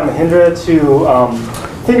challenged by Mahindra to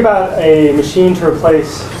think about a machine to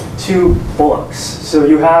replace 2 bullocks. So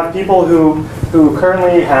you have people who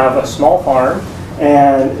currently have a small farm,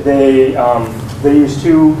 and they use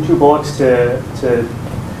two bullocks to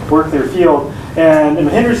work their field. And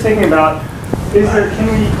Mahindra's thinking about,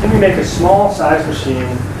 can we make a small size machine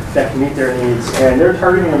that can meet their needs? And they're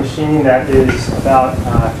targeting a machine that is about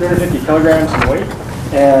 350 kilograms in weight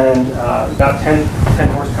and about 10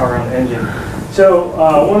 horsepower on the engine. So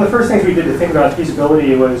one of the first things we did to think about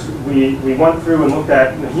feasibility was we went through and looked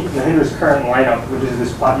at Mahindra's current lineup, which is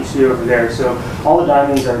this plot you see over there. So all the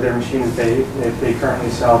diamonds are their machines that they currently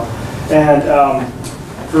sell. And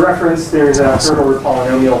for reference, there's a third-order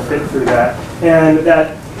polynomial fit through that. And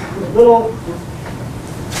that little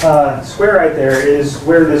square right there is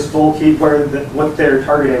where this bulky, what they're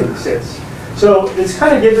targeting sits. So this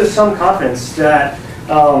kind of gives us some confidence that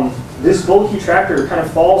this bulky tractor kind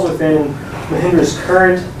of falls within Mahindra's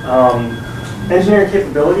current engineering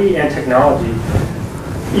capability and technology.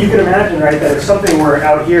 You can imagine, right, that if something were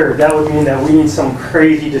out here, that would mean that we need some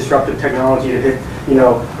crazy disruptive technology to hit,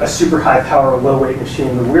 a super high power, low weight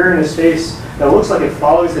machine. But we're in a space that looks like it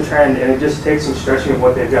follows the trend, and it just takes some stretching of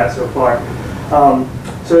what they've got so far.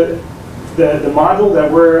 So the module that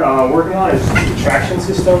we're working on is the traction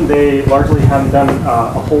system. They largely haven't done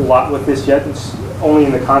a whole lot with this yet. It's only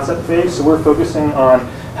in the concept phase. So we're focusing on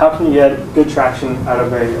how can you get good traction out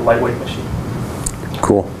of a lightweight machine.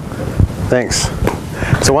 Cool. Thanks.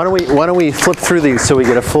 So why don't we flip through these so we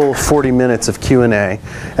get a full 40 minutes of Q&A.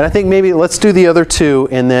 And I think maybe let's do the other two,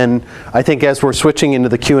 and then I think as we're switching into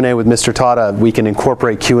the Q&A with Mr. Tata, we can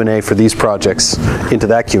incorporate Q&A for these projects into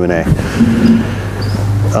that Q&A.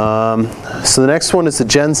 So the next one is the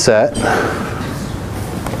gen set.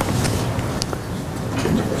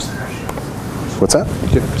 What's that?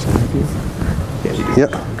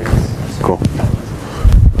 Yep. Cool.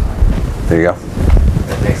 There you go.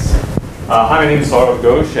 Thanks. Hi, my name is Saurav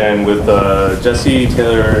Ghosh, and with Jesse,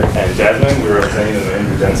 Taylor, and Jasmine, we're representing the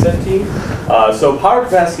Mahindra Genset team. So power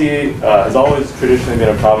capacity has always traditionally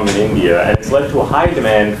been a problem in India, and it's led to a high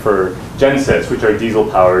demand for gensets, which are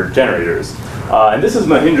diesel-powered generators. And this is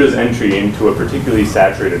Mahindra's entry into a particularly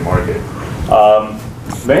saturated market.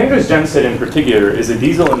 Mahindra's genset in particular is a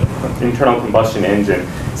diesel internal combustion engine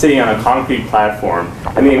sitting on a concrete platform,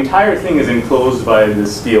 and the entire thing is enclosed by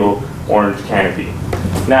this steel orange canopy.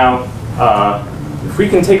 Now, if we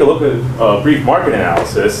can take a look at a brief market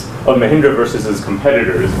analysis of Mahindra versus its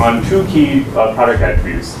competitors on two key product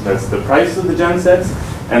attributes. That's the price of the gensets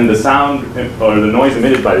and the sound or the noise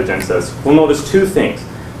emitted by the gensets. We'll notice two things.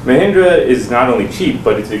 Mahindra is not only cheap,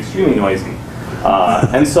 but it's extremely noisy.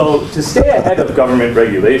 And so to stay ahead of government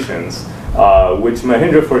regulations, which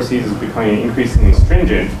Mahindra foresees is becoming increasingly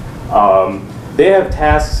stringent, they have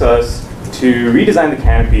tasked us to redesign the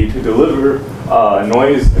canopy to deliver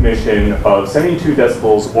noise emission of 72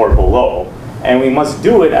 decibels or below. And we must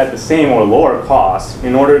do it at the same or lower cost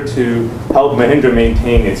in order to help Mahindra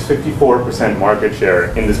maintain its 54% market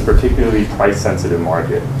share in this particularly price-sensitive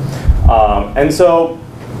market. And so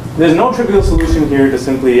there's no trivial solution here to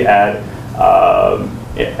simply add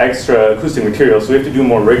extra acoustic materials, so we have to do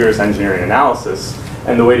more rigorous engineering analysis.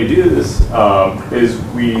 And the way to do this is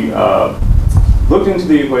we looked into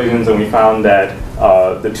the equations and we found that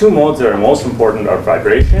the two modes that are most important are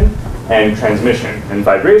vibration and transmission. And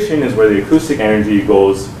vibration is where the acoustic energy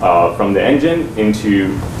goes from the engine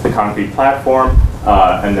into the concrete platform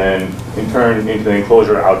and then in turn into the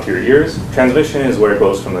enclosure out to your ears. Transmission is where it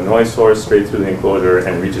goes from the noise source straight through the enclosure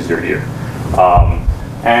and reaches your ear.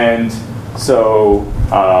 And so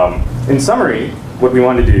in summary, what we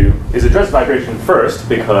want to do is address vibration first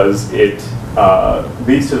because it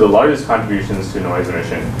leads to the largest contributions to noise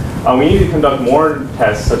emission. We need to conduct more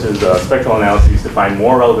tests such as spectral analyses to find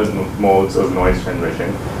more relevant modes of noise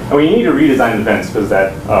transmission. And we need to redesign the vents because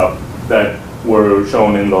that were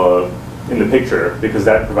shown in the picture because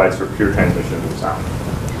that provides for pure transmission of sound.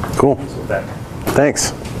 Cool. So with that.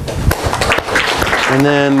 Thanks. And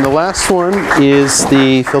then the last one is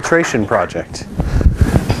the filtration project.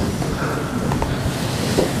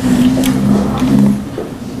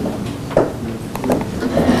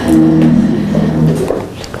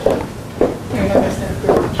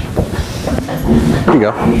 There you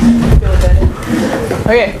go.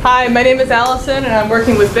 Okay, hi, my name is Allison, and I'm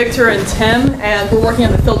working with Victor and Tim, and we're working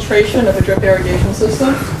on the filtration of a drip irrigation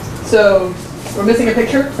system. So we're missing a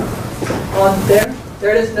picture on there.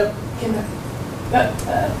 There it is. No,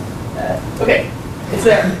 okay, it's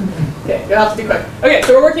there. Okay, you'll have to be quick. Okay,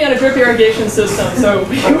 so we're working on a drip irrigation system. So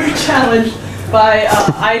we were challenged by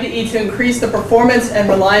IDE to increase the performance and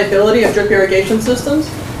reliability of drip irrigation systems.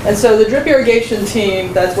 And so the drip irrigation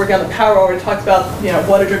team that's working on the power already talked about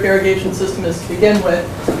what a drip irrigation system is to begin with.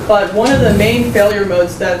 But one of the main failure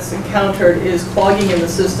modes that's encountered is clogging in the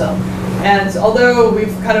system. And although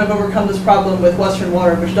we've kind of overcome this problem with Western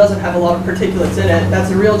water, which doesn't have a lot of particulates in it,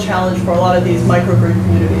 that's a real challenge for a lot of these microgrid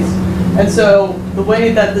communities. And so the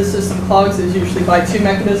way that this system clogs is usually by two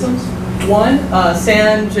mechanisms. One,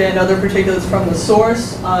 sand and other particulates from the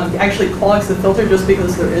source actually clogs the filter just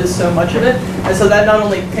because there is so much of it. And so that not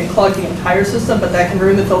only can clog the entire system, but that can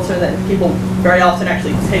ruin the filter, and then people very often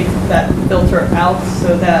actually take that filter out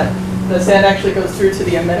so that the sand actually goes through to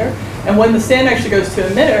the emitter. And when the sand actually goes to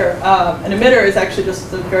emitter, an emitter is actually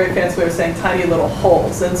just a very fancy way of saying tiny little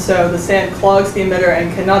holes. And so the sand clogs the emitter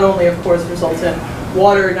and can not only, of course, result in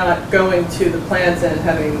water not going to the plants and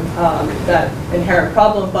having that inherent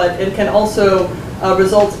problem, but it can also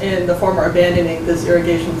result in the farmer abandoning this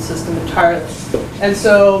irrigation system entirely. And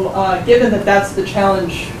so given that that's the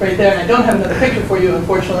challenge right there, and I don't have another picture for you,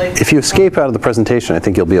 unfortunately. If you escape out of the presentation, I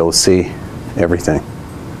think you'll be able to see everything.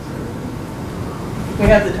 We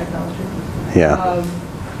have the technology. Yeah.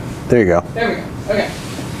 There you go. There we go. Okay.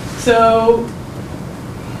 So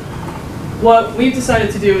what we've decided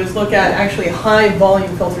to do is look at actually high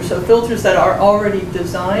volume filters, so filters that are already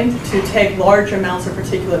designed to take large amounts of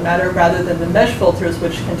particulate matter rather than the mesh filters,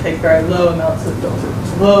 which can take very low amounts of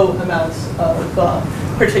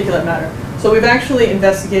particulate matter. So we've actually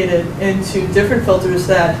investigated into different filters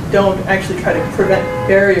that don't actually try to prevent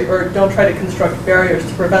barrier, or don't try to construct barriers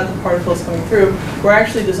to prevent the particles coming through. We're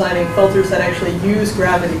actually designing filters that actually use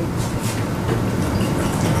gravity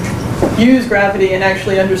and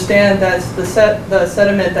actually understand that the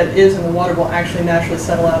sediment that is in the water will actually naturally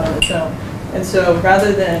settle out on its own. And so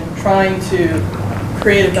rather than trying to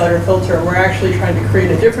create a better filter, we're actually trying to create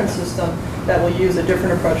a different system that will use a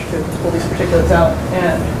different approach to pull these particulates out.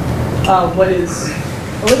 And what is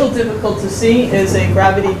a little difficult to see is a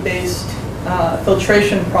gravity-based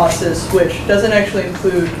filtration process, which doesn't actually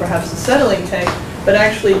include perhaps the settling tank, but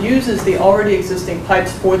actually uses the already existing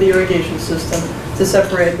pipes for the irrigation system to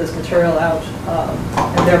separate this material out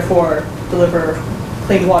and therefore deliver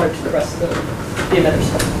clean water to the rest of the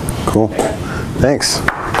emitters. Cool. Thanks.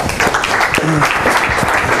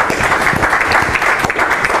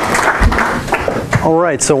 All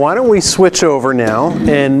right, so why don't we switch over now,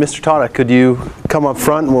 and Mr. Tata, could you come up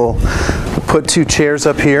front and we'll put 2 chairs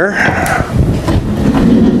up here.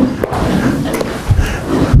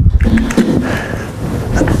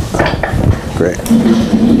 Great.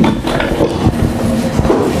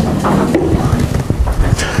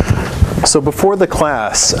 So before the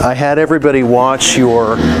class, I had everybody watch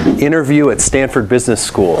your interview at Stanford Business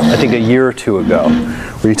School, I think a year or 2 ago,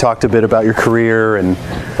 where you talked a bit about your career and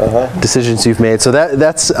decisions you've made. So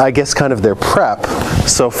that's, I guess, kind of their prep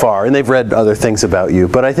so far, and they've read other things about you.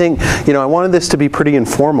 But I think, I wanted this to be pretty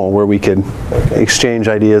informal, where we could exchange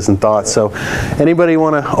ideas and thoughts. So anybody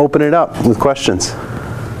want to open it up with questions?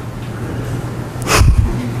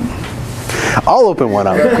 I'll open one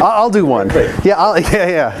up. I'll do one.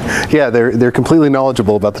 Yeah. They're completely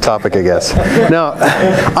knowledgeable about the topic, I guess. No,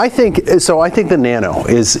 I think the nano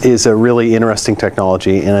is a really interesting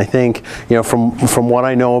technology, and I think from what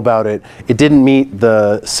I know about it, it didn't meet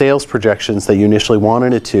the sales projections that you initially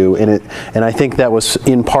wanted it to, and I think that was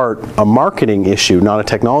in part a marketing issue, not a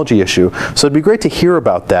technology issue. So it'd be great to hear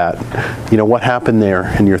about that. What happened there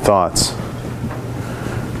and your thoughts.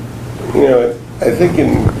 I think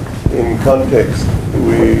in context,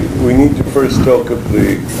 we need to first talk of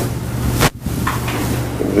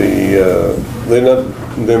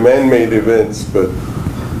they're man-made events, but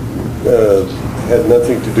had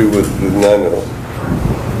nothing to do with the nano.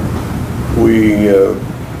 We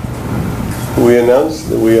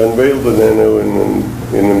unveiled the nano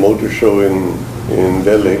in a motor show in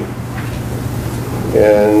Delhi,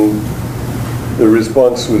 and the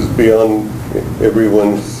response was beyond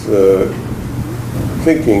everyone's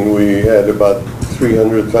thinking. We had about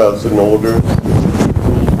 300,000 orders,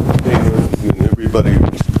 and everybody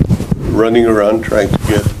running around trying to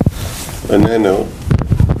get a nano.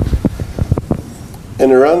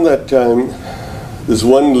 And around that time, this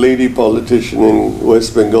one lady politician in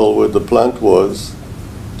West Bengal, where the plant was,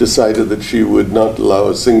 decided that she would not allow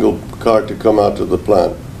a single car to come out of the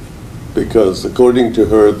plant, because according to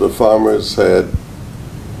her, the farmers had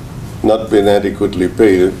not been adequately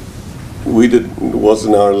paid. It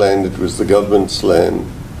wasn't our land, it was the government's land.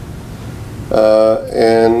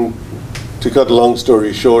 And to cut a long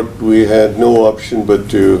story short, we had no option but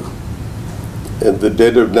to, at the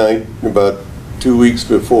dead of night, about 2 weeks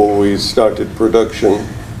before we started production,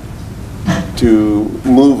 to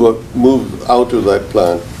move out of that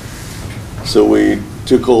plant. So we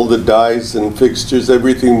took all the dies and fixtures,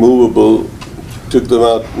 everything movable, took them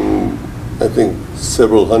out in, I think,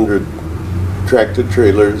 several hundred tractor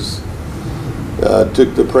trailers,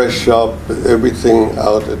 took the press shop, everything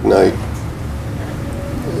out at night,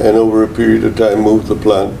 and over a period of time moved the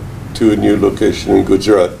plant to a new location in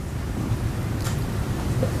Gujarat.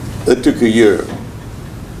 That took a year.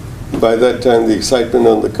 By that time, the excitement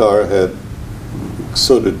on the car had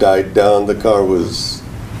sort of died down. The car was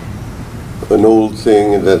an old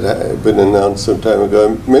thing that had been announced some time ago.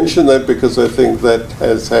 I mention that because I think that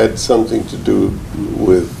has had something to do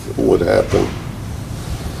with what happened.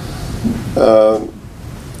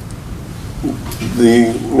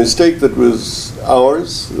 The mistake that was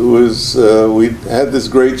ours was we had this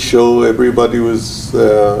great show. Everybody was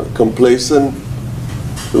complacent.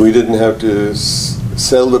 We didn't have to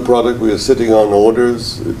sell the product. We were sitting on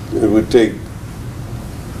orders. It would take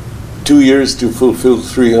 2 years to fulfill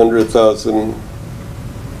 300,000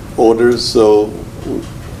 orders, so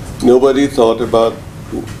nobody thought about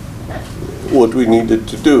what we needed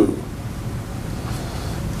to do.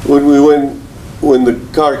 When the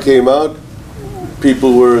car came out,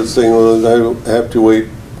 people were saying, well, I have to wait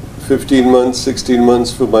 15 months, 16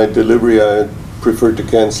 months for my delivery. I prefer to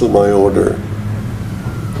cancel my order.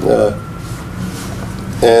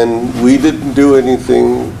 And we didn't do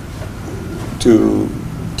anything to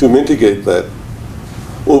mitigate that.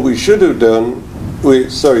 What we should have done,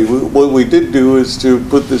 what we did do is to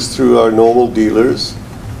put this through our normal dealers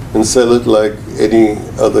and sell it like any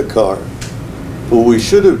other car. What we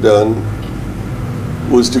should have done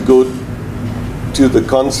was to go to the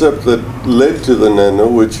concept that led to the Nano,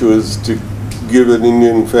 which was to give an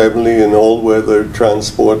Indian family an all-weather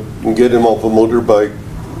transport and get him off a motorbike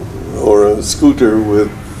or a scooter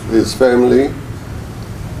with his family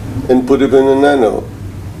and put him in a Nano.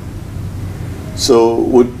 So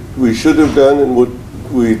what we should have done and what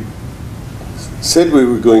we said we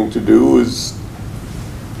were going to do was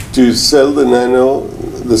to sell the Nano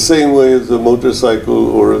the same way as a motorcycle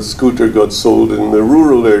or a scooter got sold in the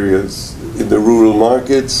rural areas, in the rural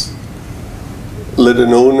markets. Let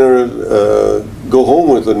an owner go home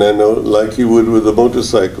with a Nano like he would with a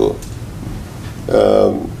motorcycle.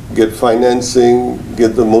 Get financing,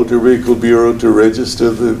 get the Motor Vehicle Bureau to register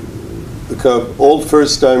the car, all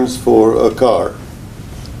first times for a car.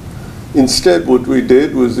 Instead, what we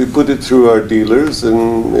did was we put it through our dealers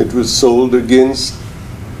and it was sold against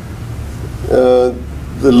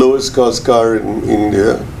the lowest cost car in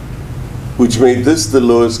India, which made this the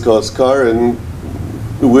lowest cost car, and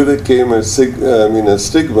with it came a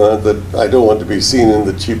stigma that I don't want to be seen in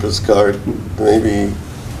the cheapest car. Maybe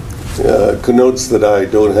connotes that I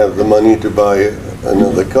don't have the money to buy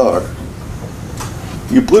another car.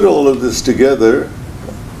 You put all of this together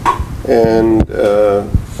and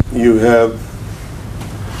you have,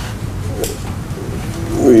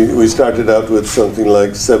 we started out with something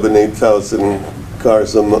like 8,000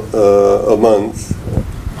 cars a month,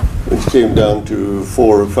 which came down to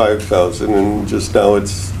 4,000 or 5,000, and just now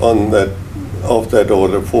it's off that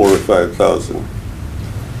order, 4,000 or 5,000.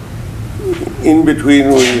 In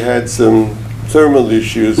between, we had some thermal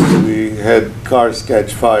issues. We had cars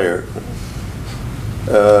catch fire.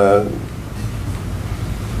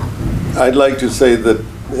 I'd like to say that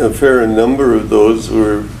a fair number of those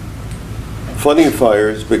were funny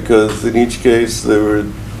fires, because in each case there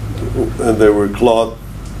were cloth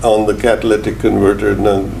on the catalytic converter.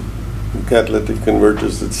 Now, catalytic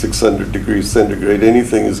converters at 600 degrees centigrade,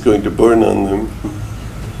 anything is going to burn on them.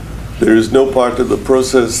 There is no part of the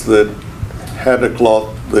process that had a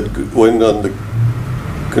cloth that went on the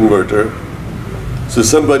converter. So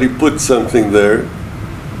somebody put something there,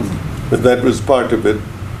 but that was part of it.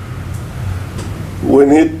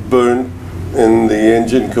 When it burned and the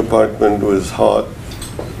engine compartment was hot,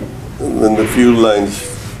 and then the fuel lines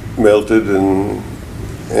melted and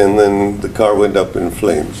then the car went up in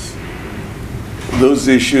flames. Those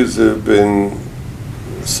issues have been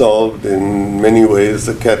solved in many ways.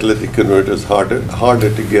 The catalytic converter is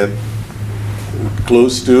harder to get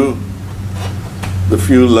close to. The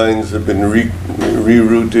fuel lines have been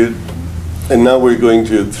rerouted, and now we're going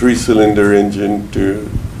to a 3-cylinder engine to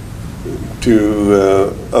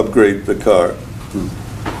upgrade the car.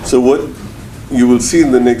 So what you will see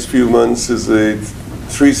in the next few months is a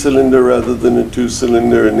 3-cylinder rather than a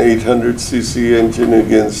 2-cylinder, an 800cc engine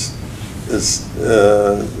against a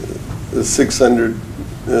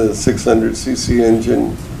 600cc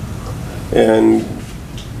engine, and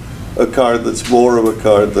a car that's more of a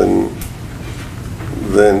car than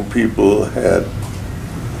people had,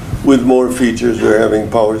 with more features. We're having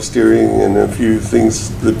power steering and a few things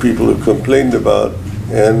that people have complained about,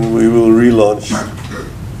 and we will relaunch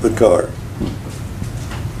the car.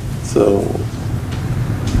 So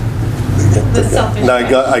now I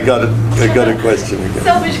got a question again.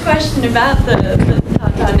 Selfish question about the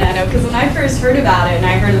Tata Nano, because when I first heard about it and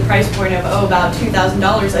I heard the price point of about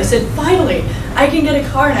 $2,000, I said, finally, I can get a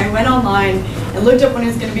car. And I went online and looked up when it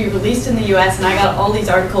was going to be released in the US, and I got all these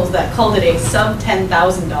articles that called it a sub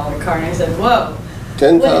 $10,000 car, and I said, whoa,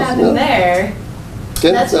 what happened there?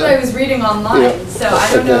 That's what I was reading online. Yeah. So I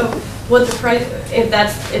don't know what the price, if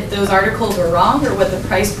those articles were wrong, or what the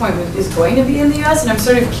price point is going to be in the US, and I'm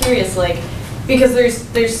sort of curious, like, because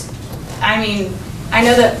I mean, I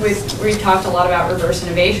know that we've talked a lot about reverse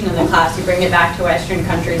innovation in the class. You bring it back to Western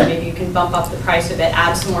countries, maybe you can bump up the price a bit,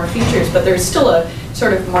 add some more features, but there's still a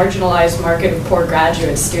sort of marginalized market of poor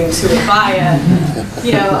graduate students who would buy a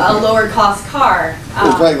lower cost car.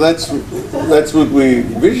 In fact, that's what we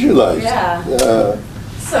visualized. Yeah.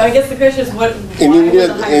 So I guess the question is, in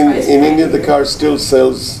India, the car still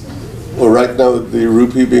sells. Well, right now the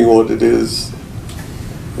rupee being what it is,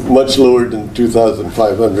 much lower than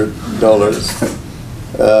 $2,500.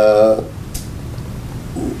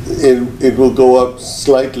 It will go up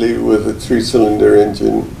slightly with a 3-cylinder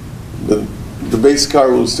engine. The base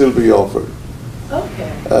car will still be offered.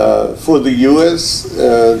 Okay. For the US,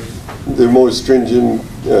 there are more stringent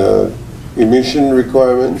emission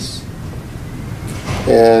requirements,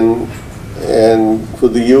 and And for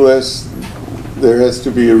the US, there has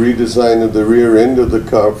to be a redesign of the rear end of the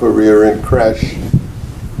car for rear end crash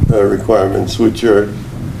requirements, which are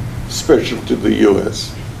special to the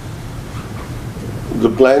US. The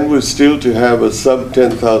plan was still to have a sub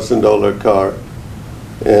 $10,000 car,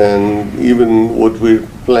 and even what we're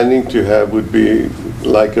planning to have would be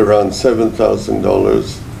like around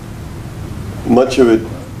 $7,000. Much of it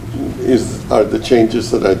are the changes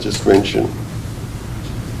that I just mentioned.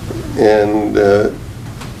 And the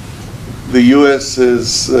US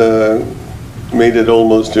has made it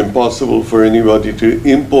almost impossible for anybody to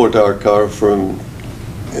import our car from,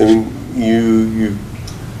 I mean, you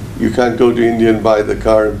can't go to India and buy the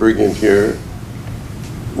car and bring it here,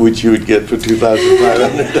 which you would get for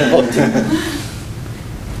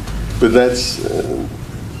 $2,500. But that's...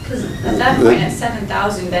 Because at that point, at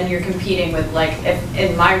 7,000, then you're competing with, like, if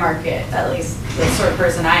in my market, at least the sort of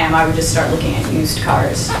person I am, I would just start looking at used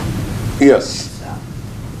cars. Yes,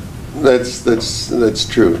 that's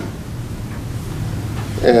true.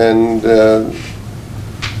 And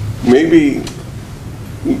maybe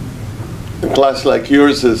a class like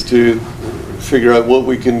yours is to figure out what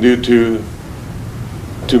we can do to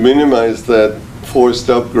minimize that forced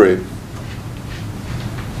upgrade.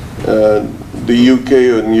 The UK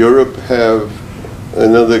and Europe have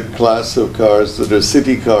another class of cars that are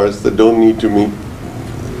city cars that don't need to meet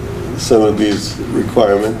some of these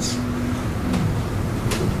requirements.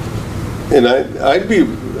 And I'd be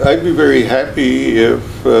very happy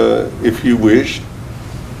if you wished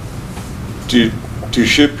to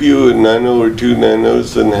ship you a nano or 2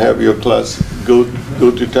 nanos and have your class go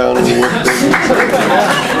to town and work there.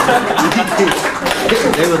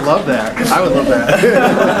 They would love that. I would love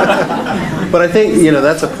that. But I think, you know,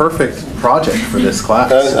 that's a perfect project for this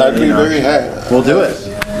class. I'd be very happy. We'll do it.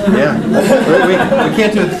 Yeah. We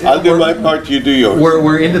can't do it. I'll do my part, you do yours.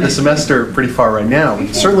 We're into the semester pretty far right now. We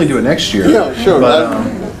can certainly do it next year. Yeah, sure. But,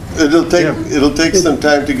 it'll take some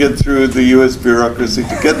time to get through the U.S. bureaucracy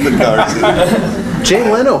to get the cars in. Jay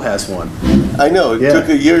Leno has one. I know. It took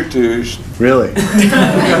a year to... Really?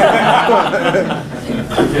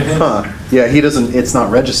 Huh. Yeah, he doesn't, it's not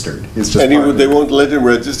registered. It's just and they won't let him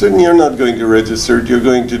register, and you're not going to register it. You're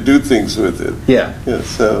going to do things with it. Yeah. Yeah,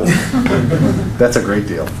 so... That's a great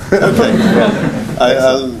deal. Okay.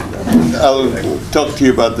 I'll talk to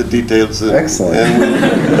you about the details. Excellent.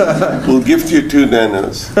 And we'll gift you 2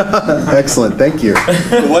 nanos. Excellent, thank you.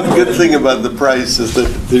 The one good thing about the price is that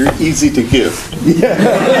they're easy to gift.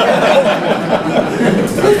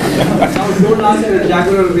 Don't ask for a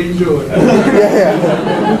Jaguar or Range Rover.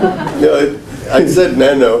 No, I said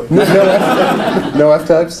nano. No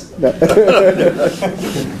F-types? No.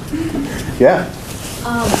 Yeah.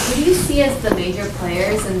 Who do you see as the major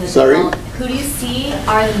players in the who do you see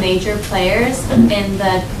are the major players in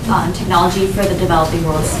the technology for the developing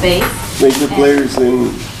world space? Major players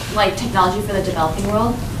in... Like technology for the developing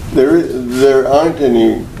world? There aren't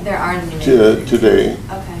any. There aren't any today.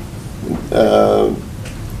 Okay.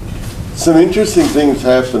 Some interesting things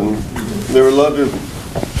happened. There were a lot of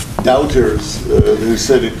doubters who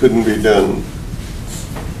said it couldn't be done.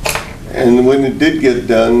 And when it did get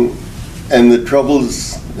done, and the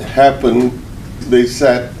troubles happened, they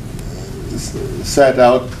sat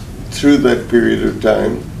out through that period of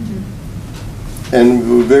time. Mm-hmm. And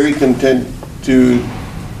we were very content to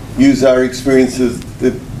use our experiences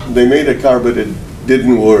that they made a car but it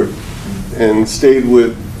didn't work, and stayed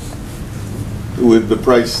with the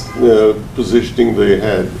price positioning they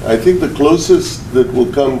had. I think the closest that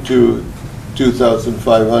will come to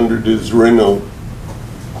 2,500 is Renault.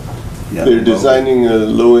 Yeah, they're designing a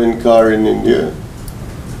low-end car in India.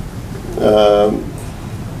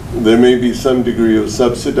 There may be some degree of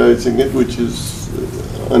subsidizing it, which is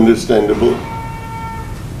understandable.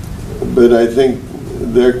 But I think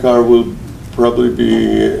their car will probably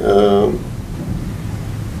be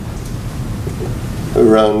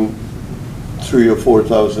around $3,000 or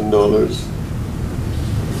 $4,000.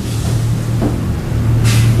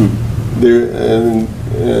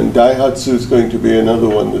 And Daihatsu is going to be another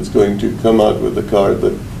one that's going to come out with a car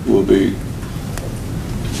that will be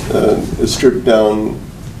a stripped down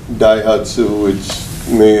Daihatsu, which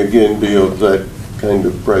may again be of that kind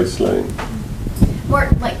of price line.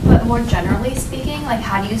 But more generally speaking, like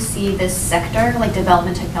how do you see this sector, like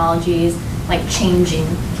development technologies, like changing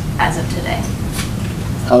as of today?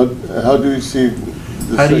 How do you see?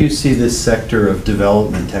 How do you see this sector of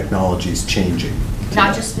development technologies changing?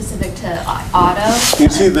 Not just specific to auto. You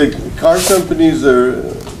see, the car companies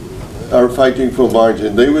are fighting for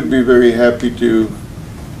margin. They would be very happy to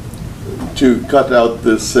cut out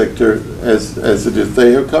this sector as it is.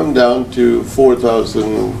 They have come down to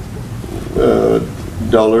 4,000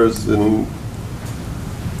 dollars, and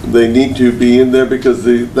they need to be in there because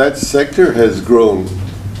that sector has grown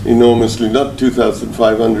enormously. Not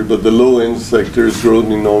 2,500, but the low-end sector has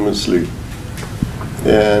grown enormously.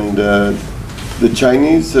 And the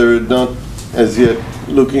Chinese are not as yet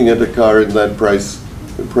looking at a car in that price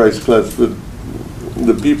class, but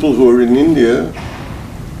the people who are in India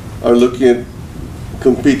are looking at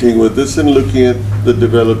competing with this and looking at the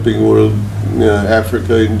developing world,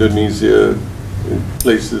 Africa, Indonesia,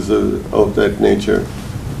 places of that nature.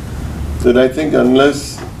 That I think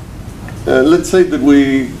unless, let's say that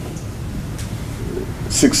we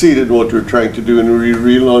succeed in what we're trying to do and we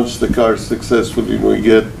relaunch the car successfully and we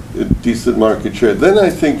get a decent market share, then I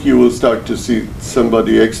think you will start to see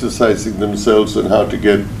somebody exercising themselves on how to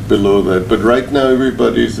get below that. But right now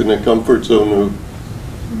everybody's in a comfort zone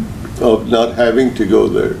of not having to go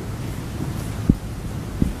there.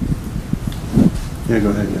 Yeah, go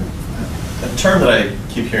ahead. Yeah. A term that I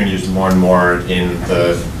keep hearing used more and more in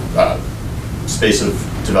the space of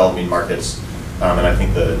developing markets, and I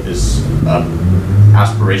think that is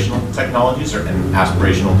aspirational technologies and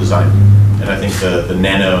aspirational design. And I think the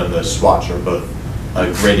Nano and the Swatch are both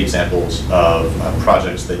great examples of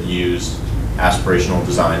projects that use aspirational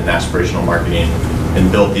design and aspirational marketing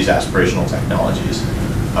and build these aspirational technologies.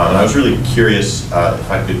 And I was really curious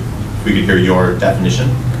if we could hear your definition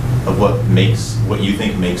of what you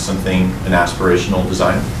think makes something an aspirational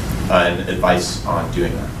design and advice on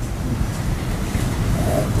doing that.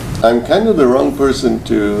 I'm kind of the wrong person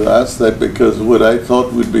to ask that, because what I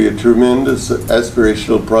thought would be a tremendous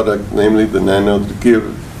aspirational product, namely the Nano, to give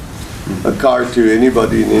a car to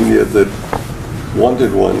anybody in India that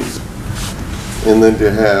wanted one, and then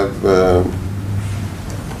to have,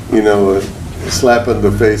 a slap on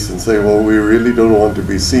the face and say, well, we really don't want to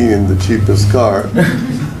be seen in the cheapest car.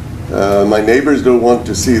 My neighbors don't want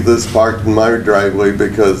to see this parked in my driveway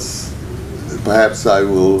because perhaps I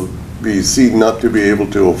will be seen not to be able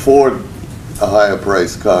to afford a higher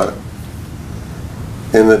price car,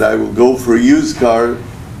 and that I will go for a used car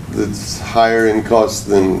that's higher in cost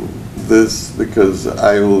than this because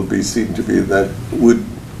I will be seen to be that,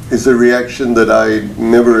 is a reaction that I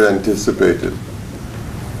never anticipated.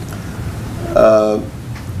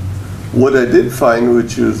 What I did find,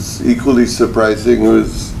 which was equally surprising,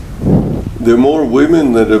 was there are more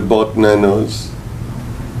women that have bought Nanos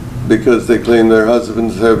because they claim their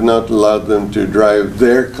husbands have not allowed them to drive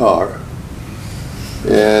their car,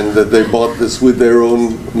 and that they bought this with their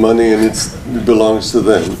own money and it belongs to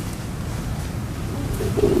them.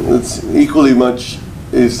 It's equally much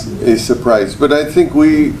is a surprise, but I think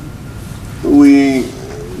we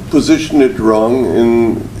position it wrong,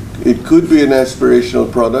 and it could be an aspirational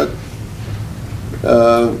product,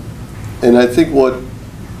 and I think what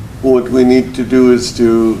we need to do is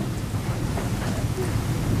to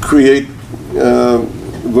create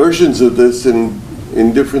versions of this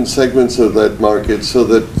in different segments of that market, so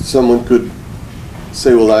that someone could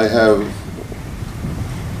say, well, I have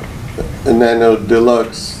a Nano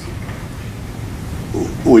Deluxe,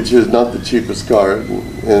 which is not the cheapest car,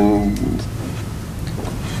 and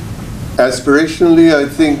aspirationally, I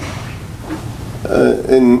think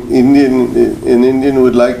an Indian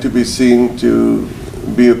would like to be seen to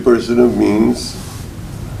be a person of means,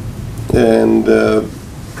 and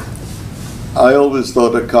I always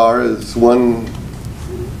thought a car is one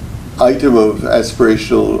item of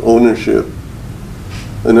aspirational ownership.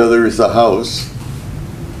 Another is a house,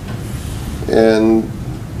 and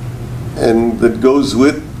that goes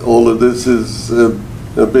with all of this is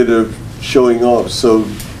a bit of showing off. So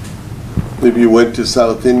if you went to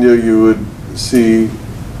South India, you would see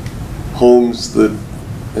homes that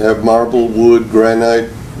have marble, wood,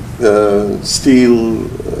 granite, steel,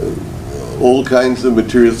 all kinds of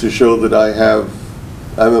materials to show that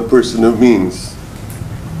I'm a person of means.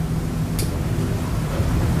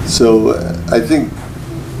 So I think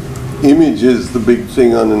image is the big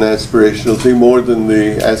thing on an aspirational thing, more than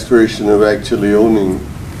the aspiration of actually owning.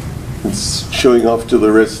 It's showing off to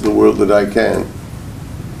the rest of the world that I can.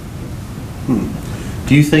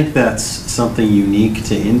 Do you think that's something unique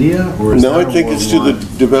to India, or is no, that I think it's to the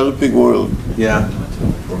developing world. Yeah.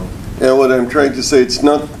 And what I'm trying to say, it's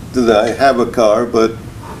not that I have a car, but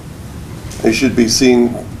I should be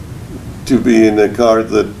seen to be in a car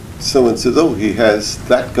that someone says, oh, he has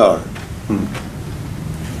that car.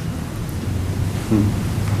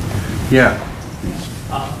 Yeah.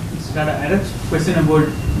 So Tata, I had a question about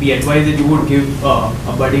the advice that you would give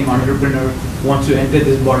a budding entrepreneur who wants to enter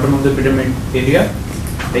this bottom of the pyramid area.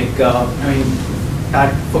 Like, I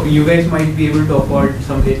mean, you guys might be able to afford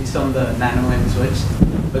some hits on the Nano and Switch,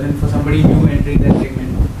 but then for somebody new entering that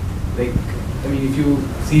segment, Like, I mean, if you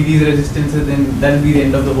see these resistances, then that'll be the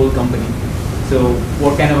end of the whole company. So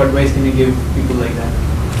what kind of advice can you give people like that?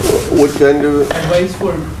 What kind of advice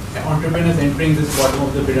for entrepreneurs entering this bottom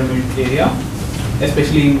of the pyramid area,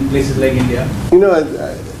 especially in places like India? You know,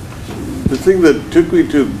 the thing that took me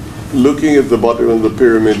to looking at the bottom of the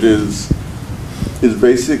pyramid is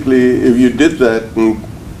basically, if you did that and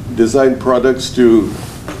designed products to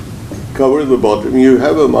cover the bottom, you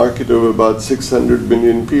have a market of about 600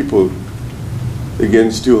 million people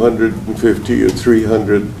against 250 or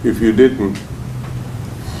 300 if you didn't.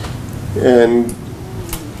 And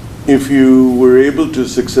if you were able to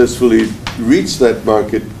successfully reach that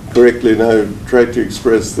market correctly, and I've tried to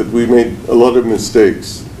express that we made a lot of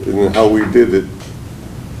mistakes in how we did it,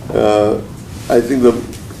 I think that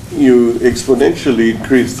you exponentially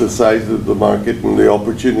increase the size of the market and the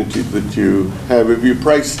opportunity that you have if you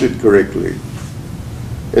priced it correctly.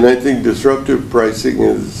 And I think disruptive pricing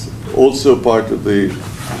is also part of the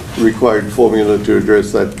required formula to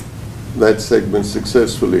address that segment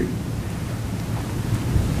successfully.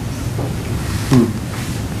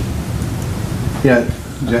 Yeah,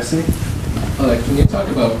 Jesse? Can you talk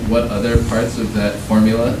about what other parts of that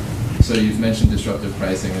formula? So you've mentioned disruptive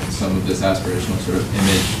pricing and some of this aspirational sort of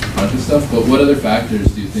image conscious stuff, but what other factors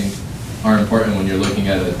do you think are important when you're looking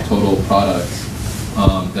at a total product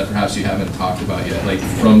that perhaps you haven't talked about yet, like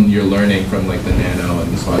from your learning from like the Nano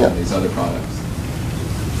and the Swatch and these other products?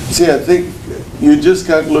 See, I think you just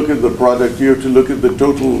can't look at the product, you have to look at the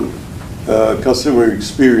total customer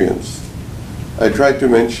experience. I tried to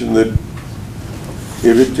mention that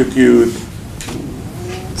if it took you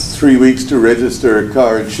 3 weeks to register a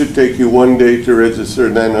car, it should take you 1 day to register a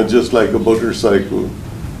Nano, just like a motorcycle.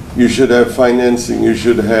 You should have financing, you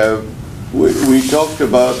should have, we talked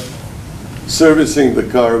about servicing the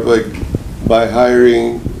car by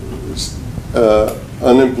hiring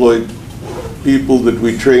unemployed people that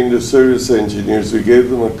we trained as service engineers. We gave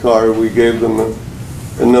them a car, we gave them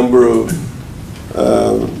a number of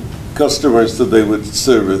customers that they would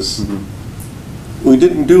service. Mm-hmm. We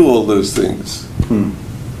didn't do all those things.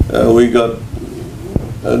 We got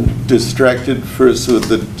distracted first with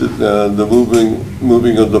the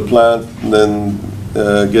moving of the plant, and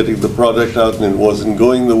then getting the product out, and it wasn't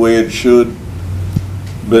going the way it should.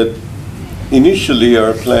 But initially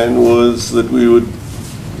our plan was that we would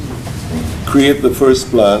create the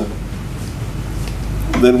first plant,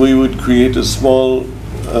 then we would create a small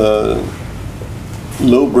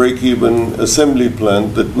low break-even assembly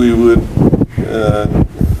plant that we would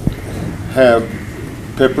have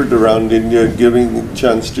peppered around India, giving a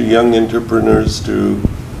chance to young entrepreneurs to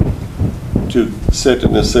set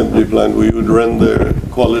an assembly plant. We would run their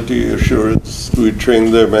quality assurance, we would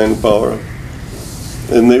train their manpower,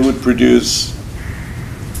 and they would produce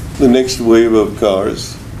the next wave of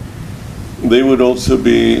cars. They would also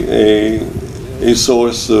be a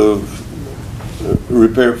source of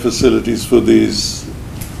repair facilities for these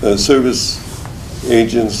service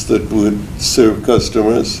agents that would serve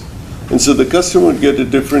customers. And so the customer would get a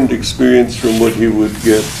different experience from what he would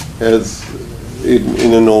get as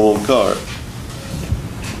in a normal car.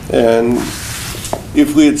 And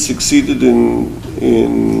if we had succeeded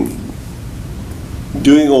in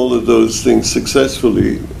doing all of those things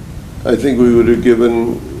successfully, I think we would have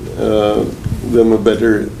given them a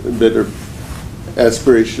better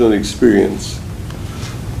aspirational experience.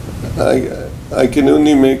 I can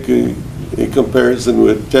only make a comparison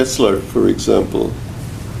with Tesla, for example,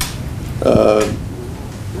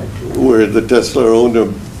 where the Tesla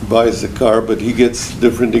owner buys a car, but he gets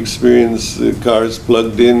different experience. The car is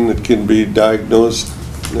plugged in, it can be diagnosed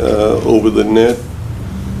over the net,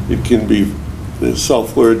 it can be, the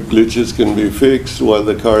software glitches can be fixed while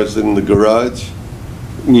the car is in the garage,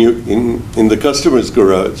 in the customer's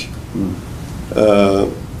garage,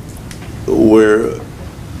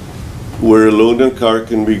 where a loaner car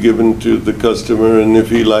can be given to the customer, and if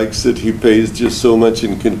he likes it, he pays just so much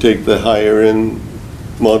and can take the higher end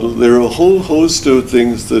model. There are a whole host of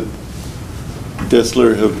things that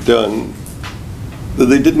Tesla have done that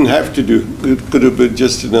they didn't have to do. It could have been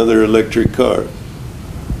just another electric car.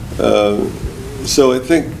 So I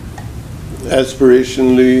think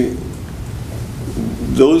aspirationally,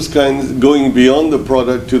 those kinds, going beyond the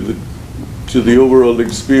product to the overall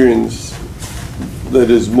experience that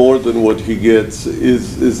is more than what he gets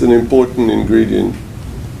is an important ingredient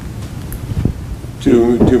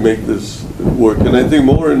to make this work. And I think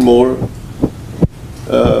more and more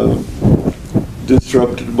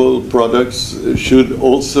disruptible products should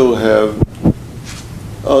also have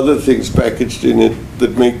other things packaged in it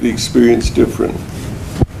that make the experience different.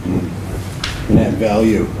 And add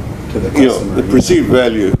value to the customer. The perceived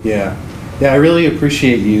value. Yeah. Yeah, I really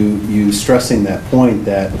appreciate you stressing that point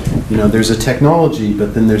that, there's a technology,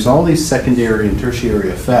 but then there's all these secondary and tertiary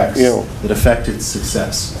effects that affect its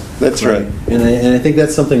success. That's right. And I think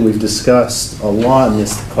that's something we've discussed a lot in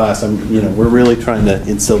this class. We're really trying to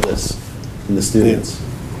instill this in the students.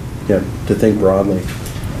 Yeah, to think broadly.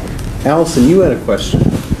 Allison, you had a question,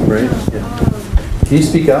 right? Yeah. Can you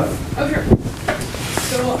speak up? Oh, sure.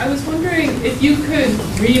 So I was wondering if you could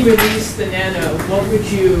re-release the Nano, what would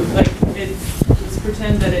you, let's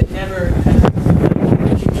pretend that it never had, what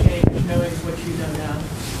would you change knowing what you know now?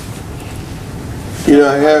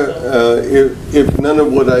 I have, if none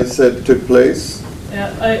of what I said took place.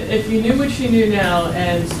 If you knew what you knew now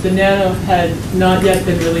and the Nano had not yet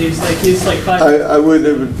been released, I would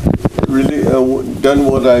have really done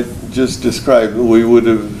what I just described. We would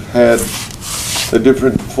have had a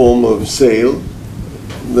different form of sale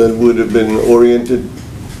that would have been oriented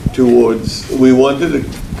towards, we wanted a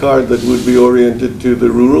car that would be oriented to the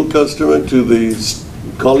rural customer, to the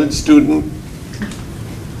college student.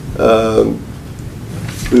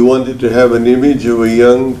 We wanted to have an image of a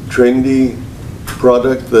young, trendy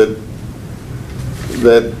product that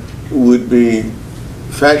would be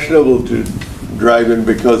fashionable to drive in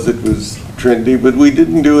because it was trendy, but we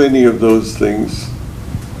didn't do any of those things.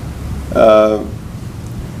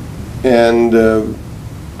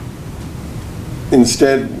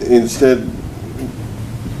 Instead,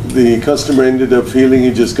 the customer ended up feeling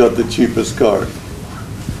he just got the cheapest car.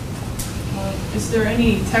 Is there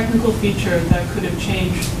any technical feature that could have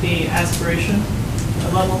changed the aspiration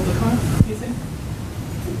level of the car, do you think?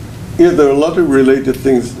 Yeah, there are a lot of related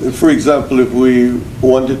things. For example, if we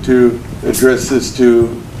wanted to address this to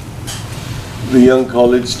the young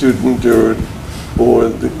college student or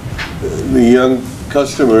the young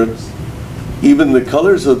customer, even the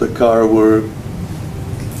colors of the car were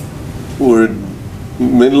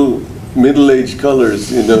middle-aged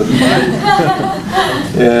colors, and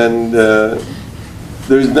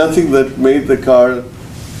there's nothing that made the car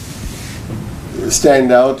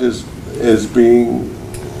stand out as being.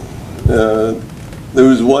 There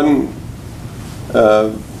was one,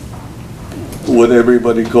 what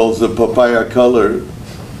everybody calls the papaya color,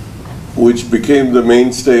 which became the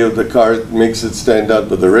mainstay of the car. It makes it stand out,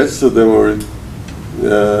 but the rest of them were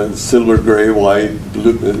silver gray, white,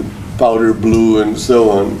 blue, powder blue, and so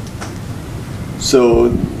on. So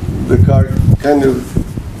the car kind of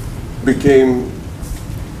became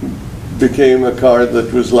a car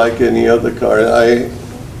that was like any other car.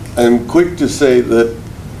 I'm quick to say that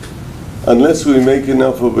unless we make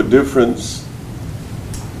enough of a difference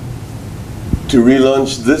to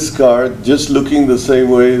relaunch this car, just looking the same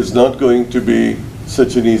way is not going to be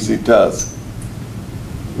such an easy task.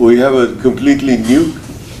 We have a completely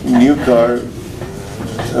new car,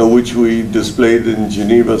 which we displayed in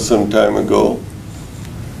Geneva some time ago,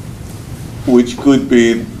 which could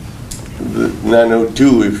be the Nano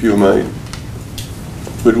 2, if you might.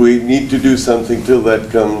 But we need to do something till that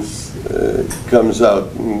comes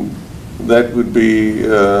out. And that would be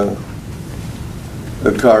a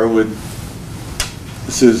car with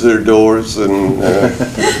scissor doors, and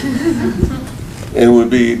it'd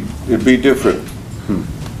be different.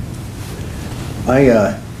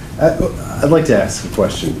 I'd like to ask a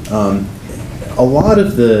question. A lot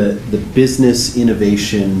of the business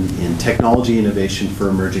innovation and technology innovation for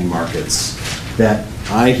emerging markets that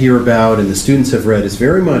I hear about and the students have read is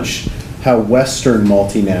very much how Western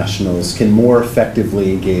multinationals can more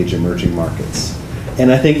effectively engage emerging markets.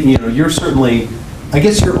 And I think, you're certainly, I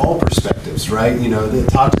guess you're all perspectives, right?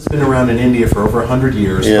 Tata's been around in India for over 100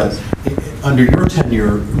 years, yes. But under your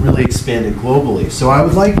tenure, really expanded globally. So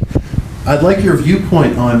I'd like your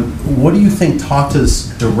viewpoint on what do you think Tata's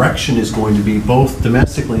direction is going to be, both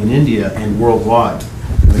domestically in India and worldwide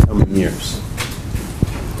in the coming years?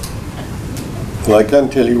 Well, I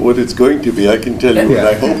can't tell you what it's going to be. I can tell you what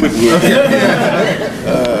I hope it will be.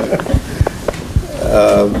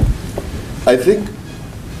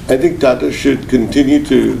 I think Tata should continue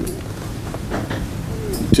to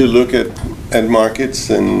look at markets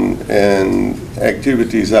and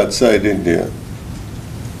activities outside India.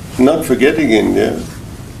 Not forgetting India,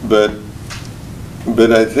 but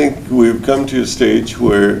I think we've come to a stage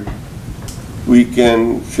where we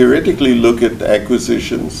can theoretically look at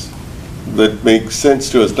acquisitions that make sense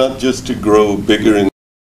to us, not just to grow bigger in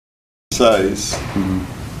size,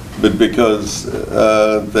 but because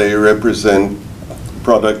they represent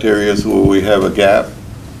product areas where we have a gap,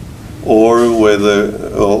 or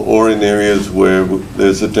in areas where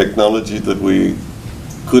there's a technology that we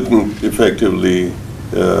couldn't effectively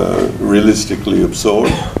realistically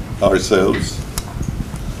absorb ourselves.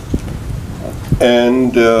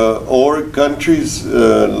 and or countries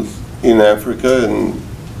in Africa and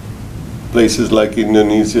places like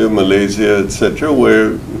Indonesia, Malaysia, etc.,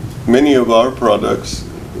 where many of our products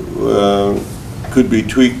could be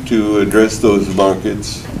tweaked to address those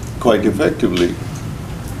markets quite effectively.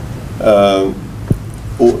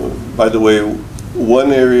 By the way,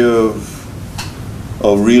 one area of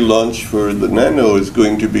relaunch for the Nano is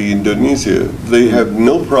going to be Indonesia. They have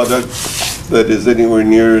no product that is anywhere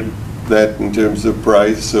near that in terms of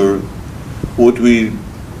price, or what we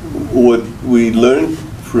learned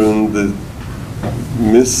from the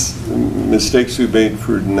mistakes we made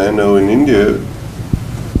for Nano in India,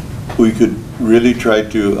 we could really try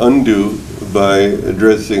to undo by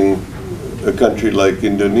addressing a country like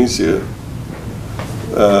Indonesia,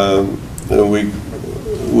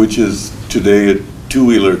 which is today a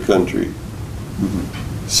two-wheeler country.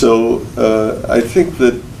 So I think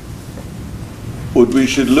that what we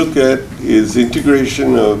should look at is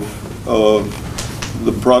integration of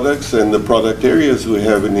the products and the product areas we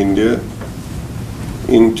have in India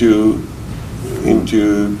into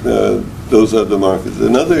those other markets.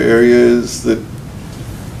 Another area is that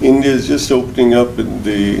India is just opening up in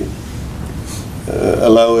the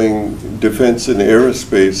allowing defense and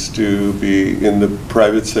aerospace to be in the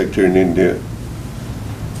private sector in India.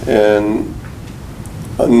 And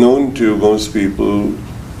unknown to most people,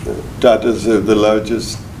 Tatas have the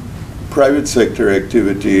largest private sector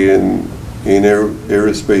activity in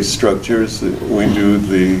aerospace structures. We do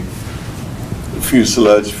the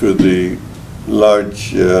fuselage for the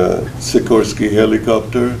large Sikorsky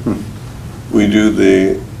helicopter.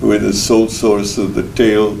 We're the sole source of the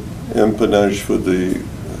tail empennage for the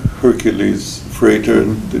Hercules freighter,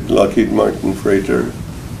 the Lockheed Martin freighter.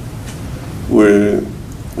 We're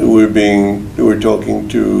talking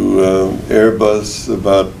to Airbus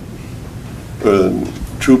about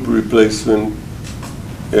troop replacement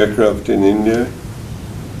aircraft in India,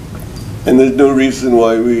 and there's no reason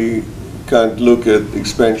why we can't look at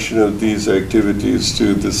expansion of these activities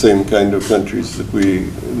to the same kind of countries that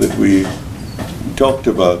we talked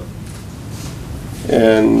about.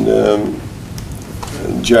 And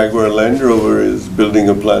Jaguar Land Rover is building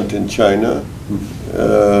a plant in China,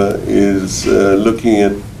 is looking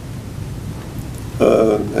at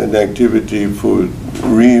an activity for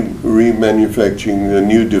remanufacturing a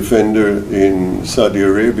new Defender in Saudi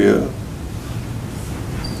Arabia.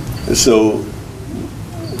 So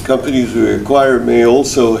companies we acquire may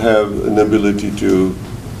also have an ability to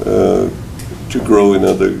grow in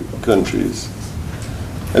other countries.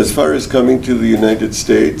 As far as coming to the United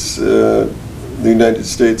States, the United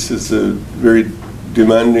States is a very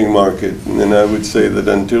demanding market, and I would say that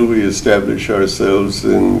until we establish ourselves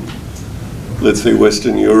in, let's say,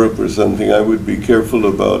 Western Europe or something, I would be careful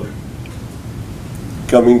about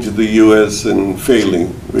coming to the US and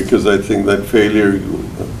failing, because I think that failure,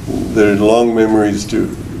 there are long memories to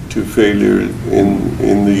failure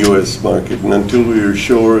in the US market. And until we are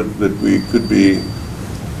sure that we could be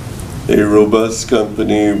a robust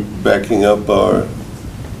company backing up our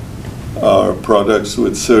products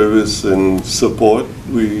with service and support,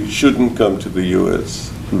 we shouldn't come to the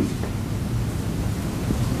US.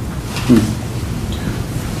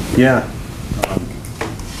 Yeah.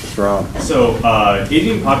 Rob. So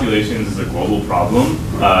aging populations is a global problem,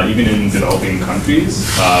 even in developing countries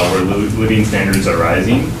where living standards are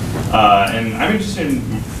rising. And I'm interested in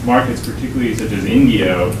markets particularly such as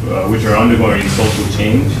India, which are undergoing social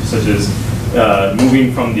change, such as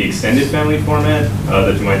moving from the extended family format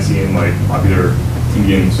that you might see in like popular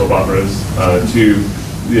Indian soap operas to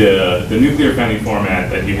the nuclear family format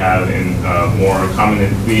that you have in more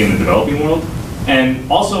commonly in the developing world. And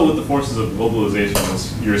also with the forces of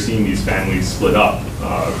globalization, you're seeing these families split up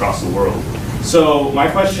across the world. So my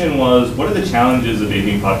question was, what are the challenges of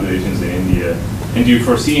aging populations in India? And do you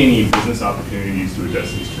foresee any business opportunities to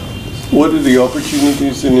address these challenges? What are the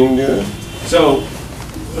opportunities in India? So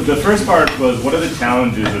the first part was, what are the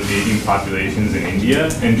challenges of aging populations in India?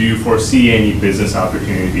 And do you foresee any business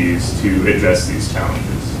opportunities to address these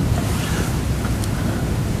challenges?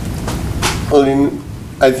 Well,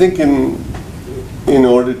 I think in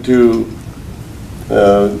order to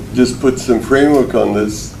just put some framework on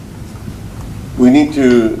this, we need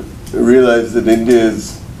to realize that India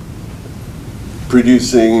is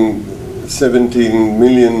producing 17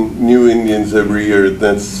 million new Indians every year.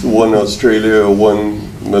 That's one Australia or one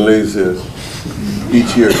Malaysia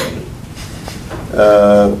each year.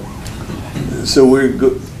 So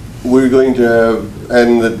we're going to have,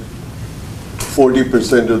 and that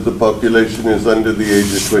 40% of the population is under the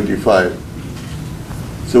age of 25.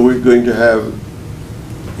 So we're going to have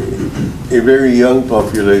a very young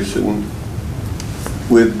population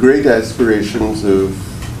with great aspirations of,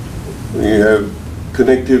 you have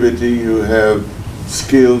connectivity, you have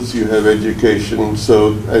skills, you have education.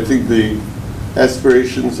 So I think the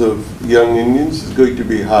aspirations of young Indians is going to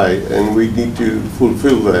be high, and we need to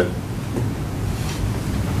fulfill that.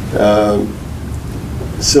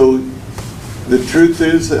 So the truth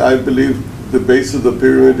is, I believe the base of the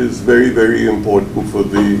pyramid is very, very important for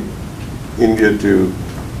the India to,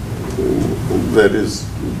 that is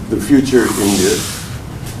the future India.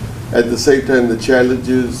 At the same time, the challenge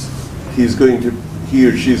is he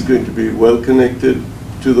or she is going to be well connected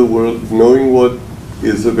to the world, knowing what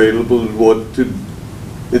is available, what to.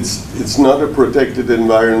 It's not a protected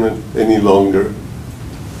environment any longer,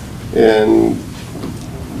 and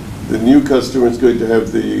the new customer is going to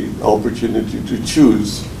have the opportunity to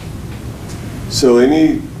choose. So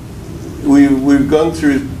we've gone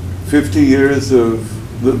through 50 years of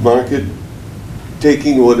the market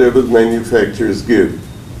taking whatever the manufacturers give,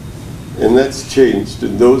 and that's changed.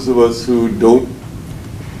 And those of us who don't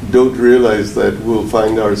realize that will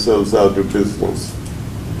find ourselves out of business.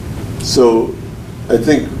 So I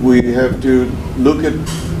think we have to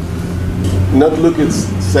not look at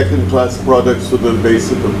second-class products for the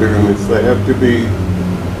base of the pyramids. They have to be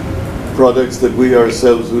products that we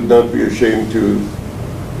ourselves would not be ashamed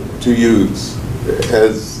to use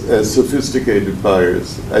as sophisticated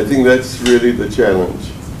buyers. I think that's really the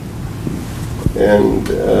challenge. And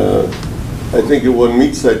I think if one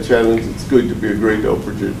meets that challenge, it's going to be a great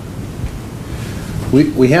opportunity.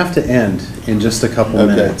 We have to end in just a couple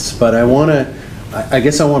minutes, but I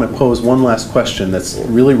guess I want to pose one last question that's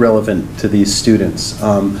really relevant to these students.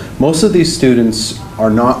 Most of these students are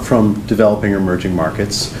not from developing or emerging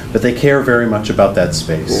markets, but they care very much about that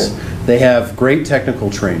space. Yeah. They have great technical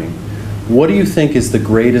training. What do you think is the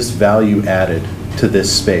greatest value added to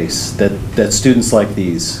this space that students like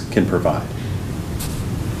these can provide?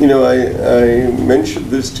 You know, I mentioned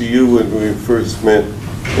this to you when we first met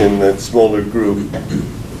in that smaller group,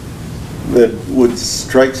 that what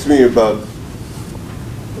strikes me about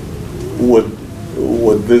what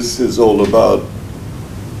this is all about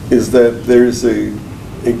is that there is a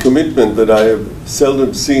commitment that I have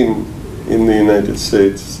seldom seen in the United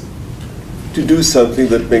States to do something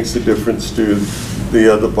that makes a difference to the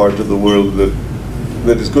other part of the world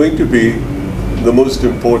that is going to be the most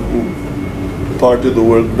important part of the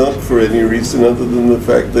world, not for any reason other than the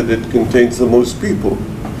fact that it contains the most people.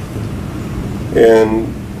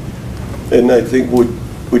 And I think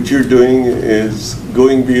what you're doing is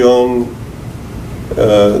going beyond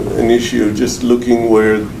an issue of just looking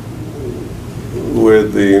where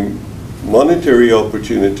the monetary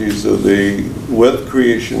opportunities or the wealth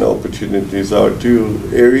creation opportunities are, to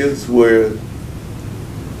areas where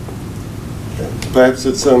perhaps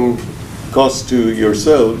at some cost to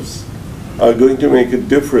yourselves are going to make a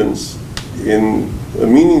difference, a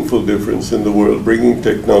meaningful difference in the world, bringing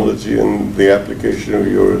technology and the application of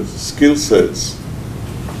your skill sets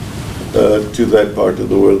to that part of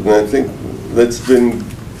the world. And I think that's been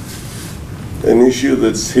an issue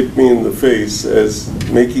that's hit me in the face as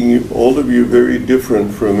making all of you very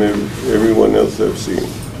different from everyone else I've seen.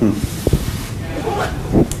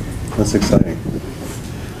 That's exciting.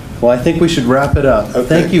 Well, I think we should wrap it up. Okay.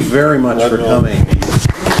 Thank you very much for coming.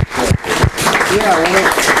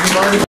 Yeah.